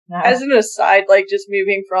 no. As an aside, like just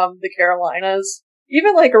moving from the Carolinas,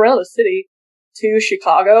 even like around the city to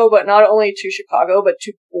Chicago, but not only to Chicago, but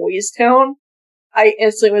to Boys Town, I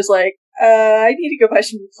instantly was like, I need to go buy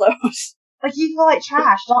some new clothes. Like you feel like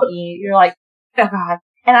trash, don't you? You're like, oh god.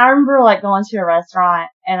 And I remember like going to a restaurant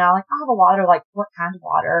and I have a water, like what kind of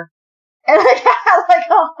water? And I had like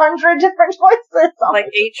 100 different choices. Like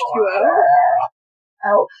H2O.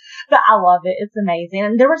 Oh, but I love it. It's amazing.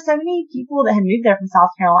 And there were so many people that had moved there from South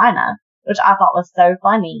Carolina, which I thought was so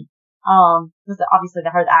funny. Because obviously they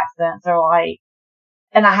heard the accents. They're like,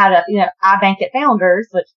 and I had I bank at Founders,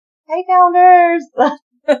 which, hey Founders,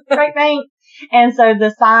 great bank. And so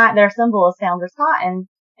their symbol is Founders Cotton.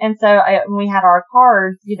 And so when we had our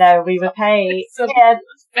cards, we would pay. Founders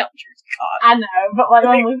Cotton. I know, but like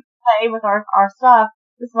when we would pay with our stuff,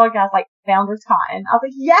 this one guy's like, Founders Cotton. I was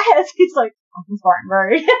like, yes. He's like, I'm from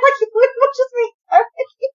Spartanburg. Like, it would just be so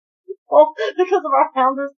many people because of our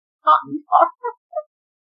Founders Cotton card.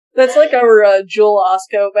 That's like our Jewel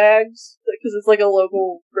Osco bags, because it's like a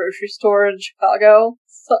local grocery store in Chicago.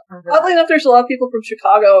 So, oddly enough, there's a lot of people from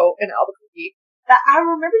Chicago and Albuquerque. I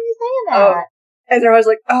remember you saying that. And they're always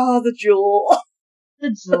like, oh, the Jewel.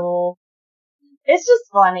 The Jewel. It's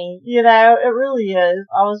just funny, it really is.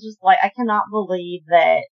 I was just like, I cannot believe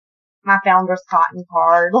that my Founders Cotton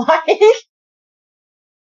card, like.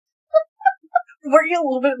 Were you a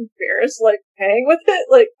little bit embarrassed, like, paying with it?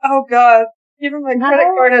 Like, oh god, even my credit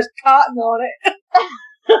card has cotton on it.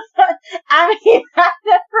 I mean, I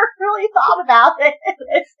never really thought about it.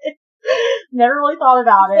 Never really thought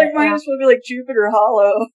about it. Like, mine just would be like Jupiter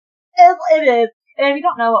Hollow. It is. And if you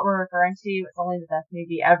don't know what we're referring to, it's only the best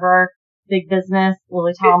movie ever. Big Business,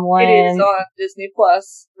 Lily Tomlin. It is on Disney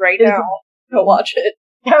Plus right now. Go watch it.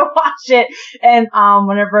 Go watch it. And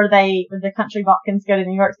whenever the country bumpkins go to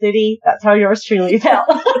New York City, that's how yours truly felt.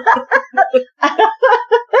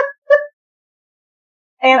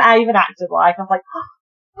 And I even acted like, I was like,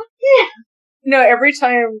 oh, yeah. No, every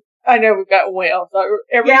time, I know we've got way off.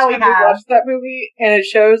 Every time we watch that movie, and it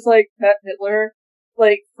shows like Bette Midler,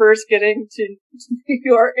 like first getting to New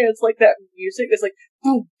York, and it's like that music that's like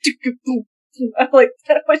boom, boom, boom. I'm like,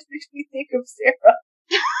 that always makes me think of Sarah.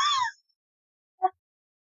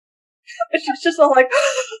 And she's just all like,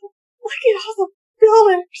 look at all the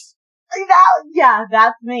buildings. Yeah,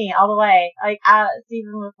 that's me all the way. Like,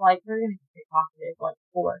 Stephen was like, we're gonna get talkative, like,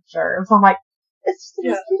 for sure. So I'm like, it's just the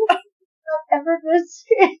most beautiful thing I've ever been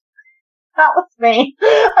to. That was me.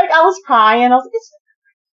 Like, I was crying. I was like, it's just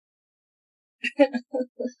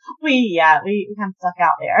we kind of stuck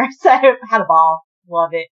out there. So, had a ball.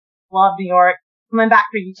 Love it. Love New York. Coming back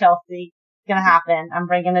for you, Chelsea. It's gonna happen. I'm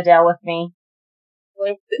bringing Adele with me.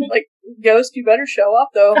 Like, Ghost, you better show up,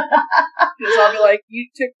 though. Because I'll be like, you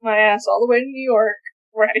took my ass all the way to New York,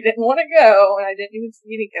 where I didn't want to go, and I didn't even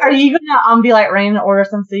see any ghosts. Are you gonna, be like, ready to order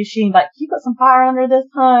some sushi and be like, you put some fire under this,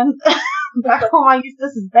 hun? Like, oh, I use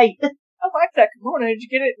this as bait. I like that kimono. Did you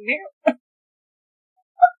get it in here?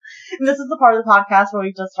 And this is the part of the podcast where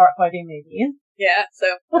we just start quoting movies. Yeah,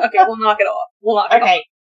 so, okay, we'll knock it off. Okay,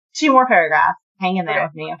 2 more paragraphs. Hang in there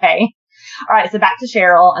with me, okay? Alright, so back to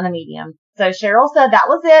Cheryl and the medium. So Cheryl said that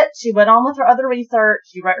was it. She went on with her other research.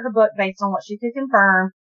 She wrote her book based on what she could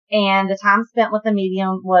confirm. And the time spent with the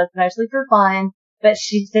medium was mostly for fun. But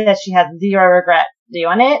she said she had 0 regrets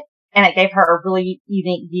doing it. And it gave her a really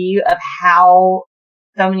unique view of how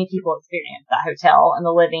so many people experienced that hotel and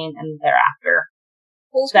the living and thereafter.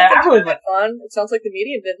 Well, so I really had fun. It sounds like the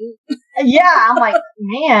medium didn't. Yeah, I'm like,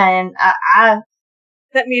 man,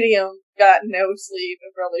 that medium got no sleep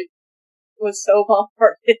and probably was so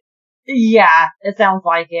bombarded. Yeah, it sounds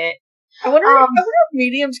like it. I wonder if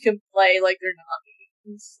mediums can play like they're not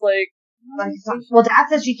mediums. Like, well, Dad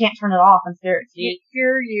says you can't turn it off in spirit speak.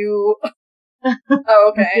 Hear you.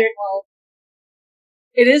 Oh, okay. Well,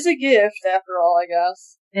 it is a gift after all, I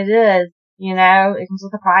guess. It is. It comes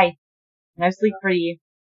with a price. No sleep for you.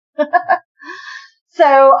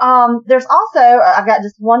 So, there's also, I've got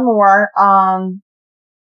just one more,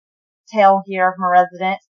 tale here from a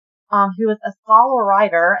resident, who is a solo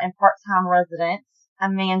writer and part-time resident,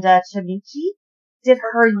 Amanda Chamichi, did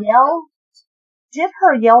her Yale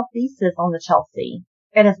thesis on the Chelsea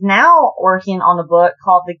and is now working on a book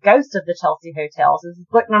called The Ghost of the Chelsea Hotels. This is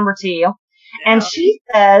book number 2. Yeah. And she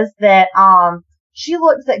says that, she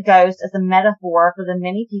looks at ghosts as a metaphor for the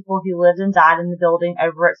many people who lived and died in the building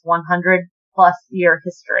over its 100-plus year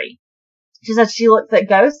history. She says she looks at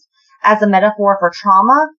ghosts as a metaphor for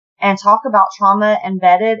trauma and talk about trauma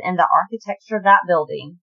embedded in the architecture of that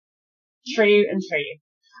building. True and true.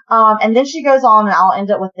 And then she goes on, and I'll end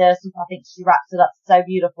it with this, and I think she wraps it up so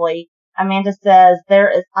beautifully. Amanda says, there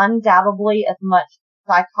is undoubtedly as much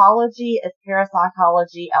psychology as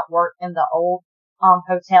parapsychology at work in the old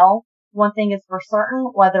hotel. One thing is for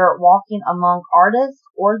certain, whether walking among artists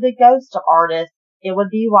or the ghost of artists, it would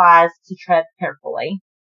be wise to tread carefully.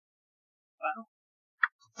 Wow.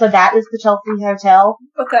 So that is the Chelsea Hotel.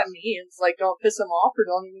 What that means, like, don't piss them off or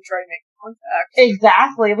don't even try to make contact.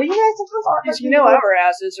 Exactly. Well, you know, sometimes art. Because you know our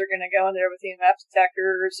asses are going to go in there with EMF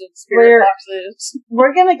detectors and spirit boxes.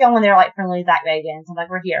 We're going to go in there like friendly Zach Bagans. I'm like,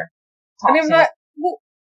 we're here. I mean,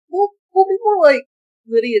 we'll be more like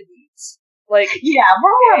Lydia Deeds. Like, yeah,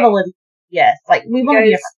 we're more of a Lydia. Yes, like we want to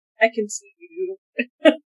be. I can see you.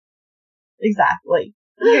 Exactly.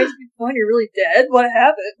 You guys be fun. You're really dead. What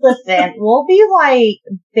happened? Listen, we'll be like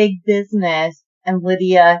Big Business and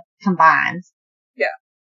Lydia combined. Yeah.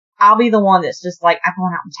 I'll be the one that's just like, I'm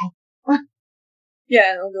going out and take.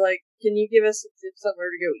 Yeah, and I'll be like, can you give us somewhere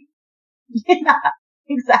to go eat? Yeah,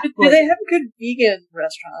 exactly. Do they have a good vegan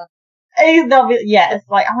restaurant? Yes,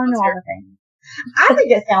 like, I want to know all the things. I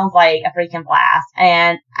think it sounds like a freaking blast.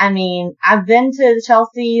 And, I mean, I've been to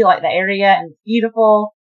Chelsea, like, the area, and it's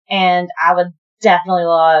beautiful, and I would definitely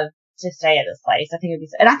love to stay at this place. I think it would be,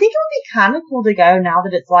 and I think it would be kind of cool to go now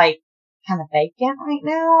that it's, like, kind of vacant right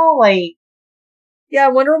now. Like, yeah, I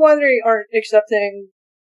wonder why they aren't accepting.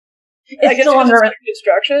 It's still under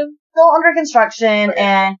construction. Still under construction, okay.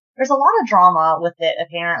 And there's a lot of drama with it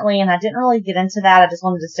apparently. And I didn't really get into that. I just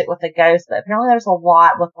wanted to stick with the ghost. But apparently, there's a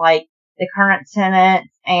lot with like the current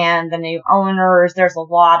tenants and the new owners. There's a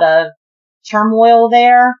lot of turmoil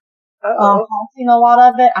there, haunting a lot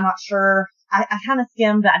of it. I'm not sure. I kind of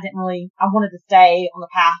skimmed, but I didn't really. I wanted to stay on the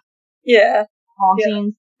path. Yeah,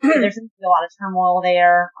 hauntings. Yeah. There's a lot of turmoil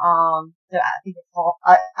there. So I think it's all,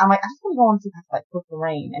 I'm like, I just want to go on to like book the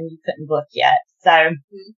rain, and you couldn't book yet. So,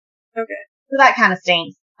 okay. So that kind of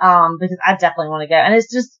stinks. Because I definitely want to go. And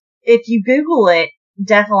it's just, if you Google it,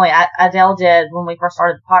 definitely, Adele did when we first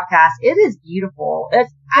started the podcast. It is beautiful.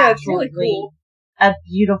 It's really cool. A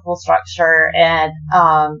beautiful structure. And,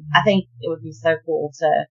 I think it would be so cool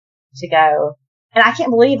to go. And I can't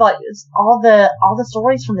believe like all the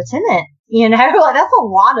stories from the tenant. You know, like that's a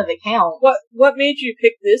lot of accounts. What made you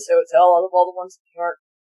pick this hotel out of all the ones in New York?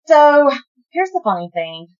 So here's the funny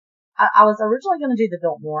thing. I was originally going to do the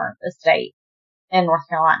Biltmore estate in North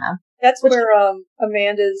Carolina. That's where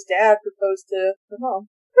Amanda's dad proposed to her mom.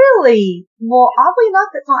 Really? Well, oddly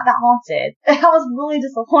enough, it's not that haunted. I was really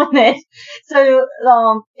disappointed. So,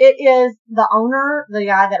 it is the owner, the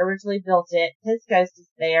guy that originally built it, his ghost is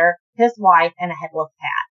there, his wife, and a headless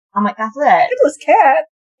cat. I'm like, that's it. Headless cat?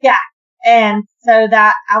 Yeah. And so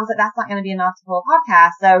that, I was like, that's not going to be enough to pull a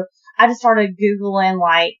podcast. So I just started Googling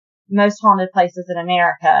like most haunted places in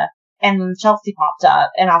America, and Chelsea popped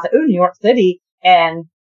up, and I was like, ooh, New York City. And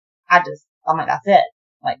I'm like, that's it.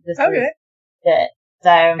 Like, this is it. So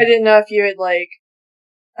I didn't know if you had like,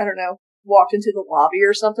 I don't know, walked into the lobby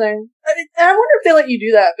or something. And I wonder if they let you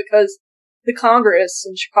do that because the Congress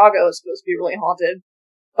in Chicago is supposed to be really haunted,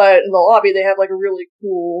 but in the lobby they have like a really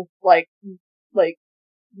cool like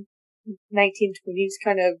 1920s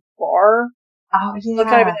kind of bar. Oh, yeah.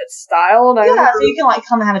 Kind of in that style. And so you can like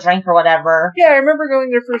come and have a drink or whatever. Yeah, I remember going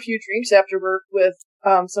there for a few drinks after work with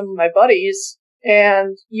some of my buddies.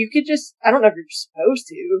 And you could just, I don't know if you're supposed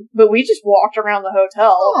to, but we just walked around the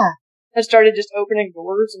hotel and started just opening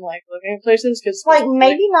doors and like looking at places. Cause like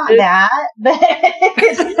maybe not that, but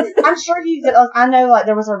I'm sure you could, I know like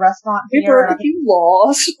there was a restaurant here. We broke a few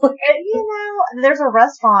laws. You know, there's a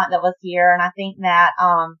restaurant that was here, and I think that,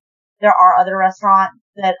 there are other restaurants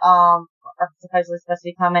that, are supposedly supposed to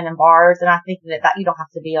be coming in bars, and I think that you don't have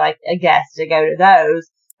to be like a guest to go to those.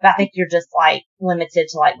 But I think you're just like limited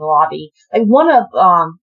to like the lobby. Like one of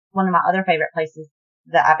my other favorite places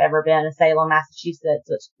that I've ever been is Salem, Massachusetts,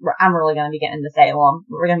 which I'm really going to be getting into Salem.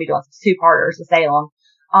 We're going to be doing some 2-parters to Salem.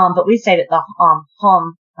 But we stayed at the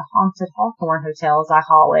Haunted Hawthorne Hotel, as I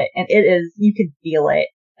call it. And it is, you could feel it.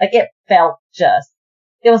 Like it felt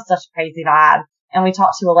it was such a crazy vibe. And we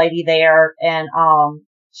talked to a lady there, and,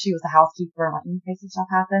 she was the housekeeper, and like, any crazy stuff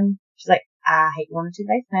happened? She's like, I hate going into the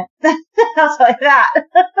basement. I was like that.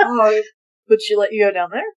 Oh, would she let you go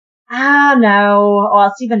down there? No.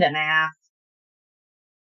 Well, Stephen didn't ask.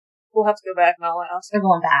 We'll have to go back and I'll ask. They're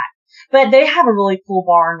going back. But they have a really cool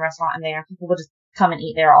bar and restaurant in there. People would just come and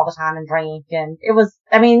eat there all the time and drink. And it was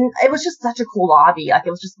just such a cool lobby. Like, it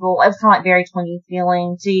was just cool. It was kind of like very 20s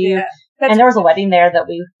feeling too. Yeah. And there was a wedding there that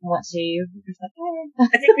we went to.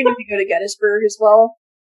 I think we need to go to Gettysburg as well.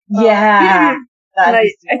 Yeah. And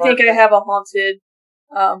I think I have a haunted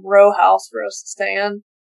row house for us to stay in.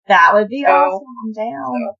 That would be awesome.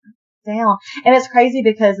 Down. And it's crazy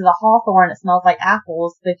because of the hawthorn, it smells like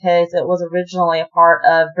apples because it was originally a part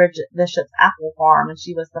of Bridget Bishop's apple farm, and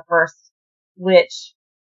she was the first witch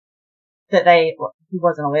who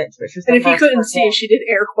wasn't a witch, but she was the first. And if you couldn't see, she did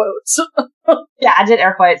air quotes. Yeah, I did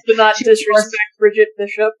air quotes. But not disrespect Bridget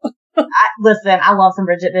Bishop. Listen, I love some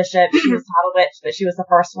Bridget Bishop. She was not a witch, but she was the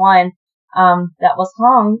first one, that was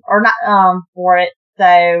hung, or not, for it.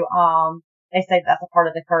 So, they say that's a part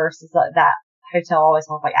of the curse, is that hotel always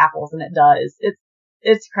smells like apples, and it does.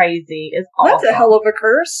 It's crazy. It's awesome. That's a hell of a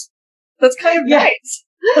curse. That's kind of nice.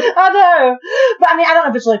 I know. But I mean, I don't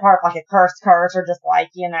know if it's really part of like a curse or just like,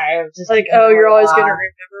 just like, oh, you're always going to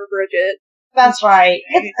remember Bridget. That's right.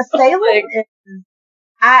 Salem is,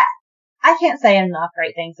 I can't say enough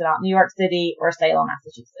great things about New York City or Salem,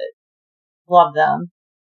 Massachusetts. Love them.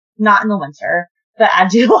 Not in the winter, but I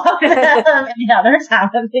do love them any other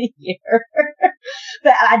time of the year.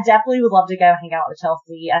 But I definitely would love to go hang out with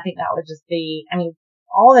Chelsea. I think that would just be, I mean,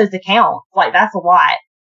 all those accounts, like that's a lot.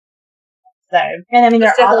 So, and I mean,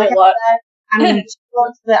 there's definitely a lot. I mean,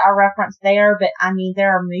 books that I referenced there, but I mean,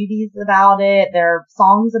 there are movies about it. There are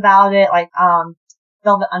songs about it. Like,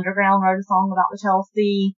 Velvet Underground wrote a song about the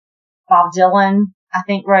Chelsea. Bob Dylan, I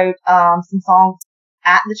think, wrote, some songs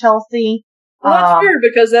at the Chelsea. Well, that's weird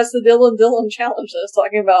because that's the Dylan Challenge that I was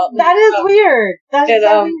talking about. That is weird. That's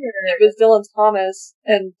so weird. It was Dylan Thomas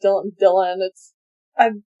and Dylan.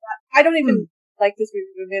 I don't even like this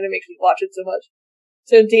movie, and it makes me watch it so much.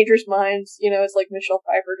 So in Dangerous Minds, it's like Michelle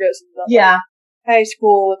Pfeiffer goes into high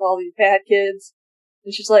school with all these bad kids.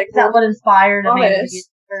 And she's like, is that what inspired Amanda?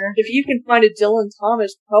 If you can find a Dylan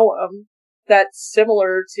Thomas poem that's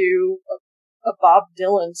similar to a Bob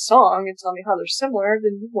Dylan song and tell me how they're similar,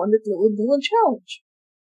 then you won the Dylan Challenge.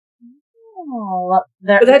 Oh,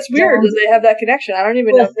 but that's weird that they have that connection. I don't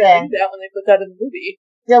even know if they did that when they put that in the movie.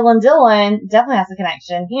 Dylan definitely has a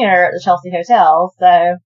connection here at the Chelsea Hotel,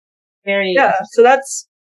 so very so that's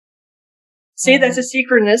that's a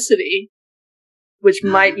synchronicity, which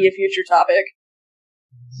might be a future topic.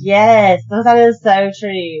 Yes, that is so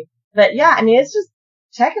true. But yeah, I mean, it's just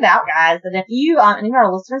check it out, guys. And if you, any of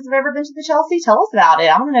our listeners have ever been to the Chelsea, tell us about it.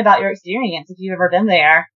 I want to know about your experience if you've ever been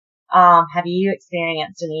there. Have you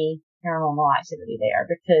experienced any paranormal activity there?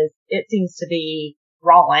 Because it seems to be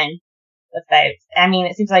rolling with folks. I mean,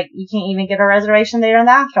 it seems like you can't even get a reservation there in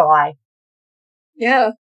the afterlife.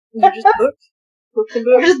 Yeah. You're just booked.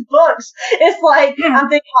 We're just booked. It's like, I'm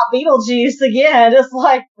thinking about Beetlejuice again. It's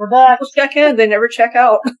like, we're done. We'll check in. They never check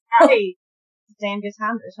out. Hey, it's a damn good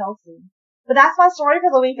time at Chelsea. But that's my story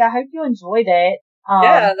for the week. I hope you enjoyed it.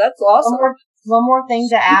 Yeah, that's awesome. One more thing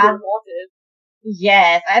to add.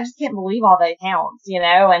 Yes, I just can't believe all the accounts,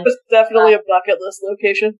 and it's definitely a bucket list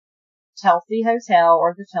location. Chelsea Hotel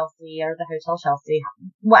or the Chelsea or the Hotel Chelsea,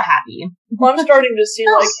 what have you. Well, I'm starting to see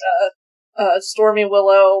like Stormy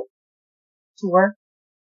Willow tour,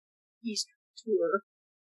 East tour.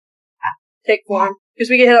 Take one because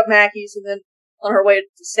we can hit up Mackey's and then on our way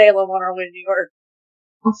to Salem, on our way to New York.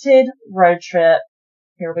 Haunted road trip.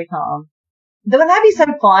 Here we come. Wouldn't that be so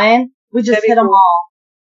fun? We just hit them all.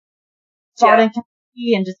 Start in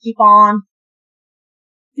Kentucky and just keep on.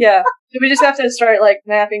 Yeah. So we just have to start like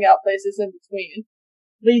mapping out places in between.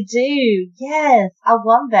 We do. Yes. I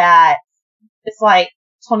love that. It's like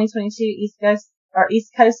 2022 East Coast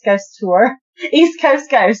Ghost Tour. East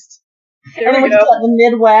Coast Ghost. And then we can do like the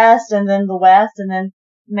Midwest and then the West and then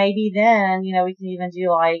maybe then, we can even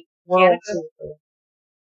do like world tour.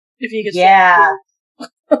 If you could have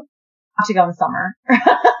to go in summer.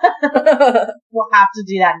 We'll have to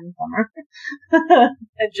do that in summer.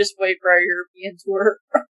 And just wait for our European tour.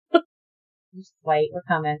 Just wait, we're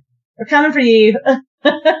coming. We're coming for you.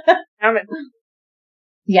 Coming.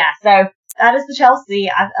 Yeah, so that is the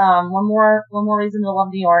Chelsea. One more reason to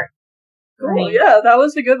love New York. Cool, yeah, that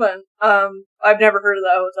was a good one. I've never heard of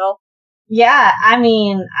that hotel. Yeah, I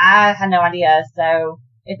mean, I had no idea, so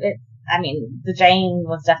the Jane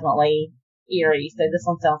was definitely eerie, so this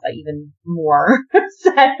one sounds like even more.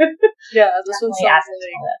 So yeah, this one sounds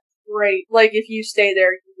like great. Like if you stay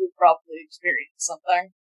there, you would probably experience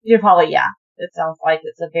something. You're probably, it sounds like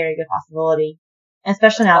it's a very good possibility,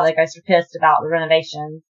 especially now that guys are pissed about the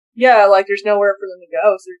renovations. Yeah, like there's nowhere for them to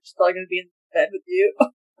go, so they're just probably going to be in bed with you.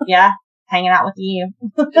 Yeah, hanging out with you.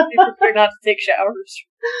 Just be prepared not to take showers.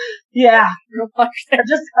 Yeah, or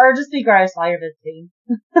just be gross while you're visiting.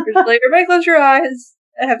 Just like, everybody close your eyes.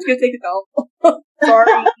 I have to go take a dump.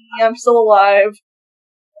 Sorry, I'm still alive.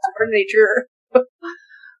 It's part of nature.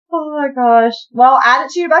 Oh my gosh. Well, add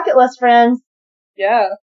it to your bucket list, friends. Yeah,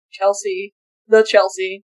 Chelsea. the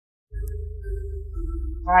Chelsea.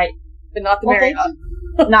 Right. But not the Marriott.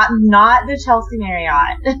 Not the Chelsea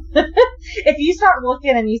Marriott. If you start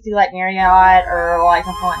looking and you see like Marriott or like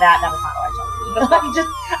something like that, that was not like Chelsea.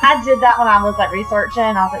 I did that when I was like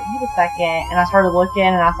researching. I was like, wait a second, and I started looking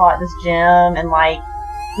and I saw like this gym and like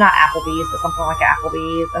not Applebee's, but something like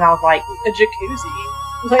Applebee's, and I was like, a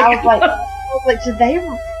jacuzzi. I was like, did they?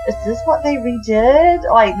 Is this what they redid?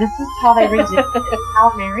 Like, this is how they redid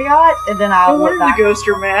our Marriott? And then I wonder the ghosts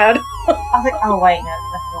are mad. I was like, oh wait, no,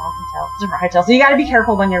 that's the wrong hotel. Different hotel. So you got to be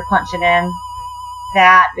careful when you're punching in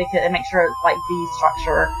that because and make sure it's like the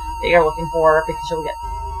structure that you're looking for because you'll get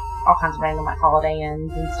all kinds of random like Holiday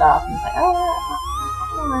Inns and stuff. And it's like, oh, that's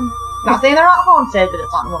not the one. Not saying they're not haunted, but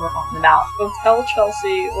it's not the one we're talking about. Hotel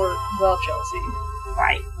Chelsea or the Chelsea.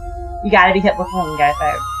 Right. You got to be hip with one go,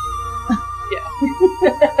 folks. Yeah.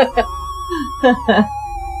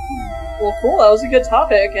 Well, cool. That was a good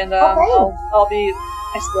topic, and I'll be.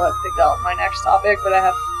 I still have to pick out my next topic, but I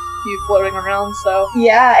have a few floating around. So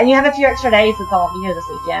yeah, and you have a few extra days since I won't be here this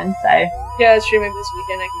weekend. So yeah, it's true. Maybe this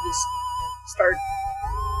weekend I can just start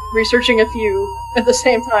researching a few at the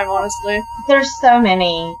same time. Honestly, there's so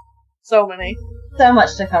many, so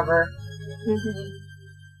much to cover. Mm-hmm.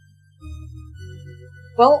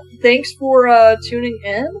 Well, thanks for tuning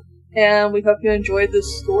in. And we hope you enjoyed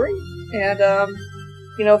this story. And,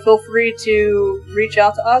 feel free to reach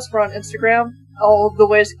out to us. We're on Instagram. All of the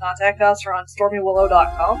ways to contact us are on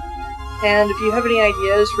stormywillow.com. And if you have any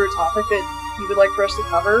ideas for a topic that you would like for us to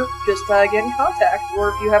cover, just get in contact.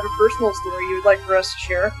 Or if you have a personal story you would like for us to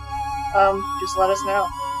share, just let us know.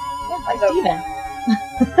 Yeah, like Steven.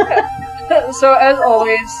 So, as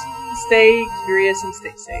always, stay curious and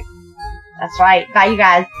stay safe. That's right. Bye, you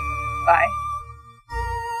guys. Bye.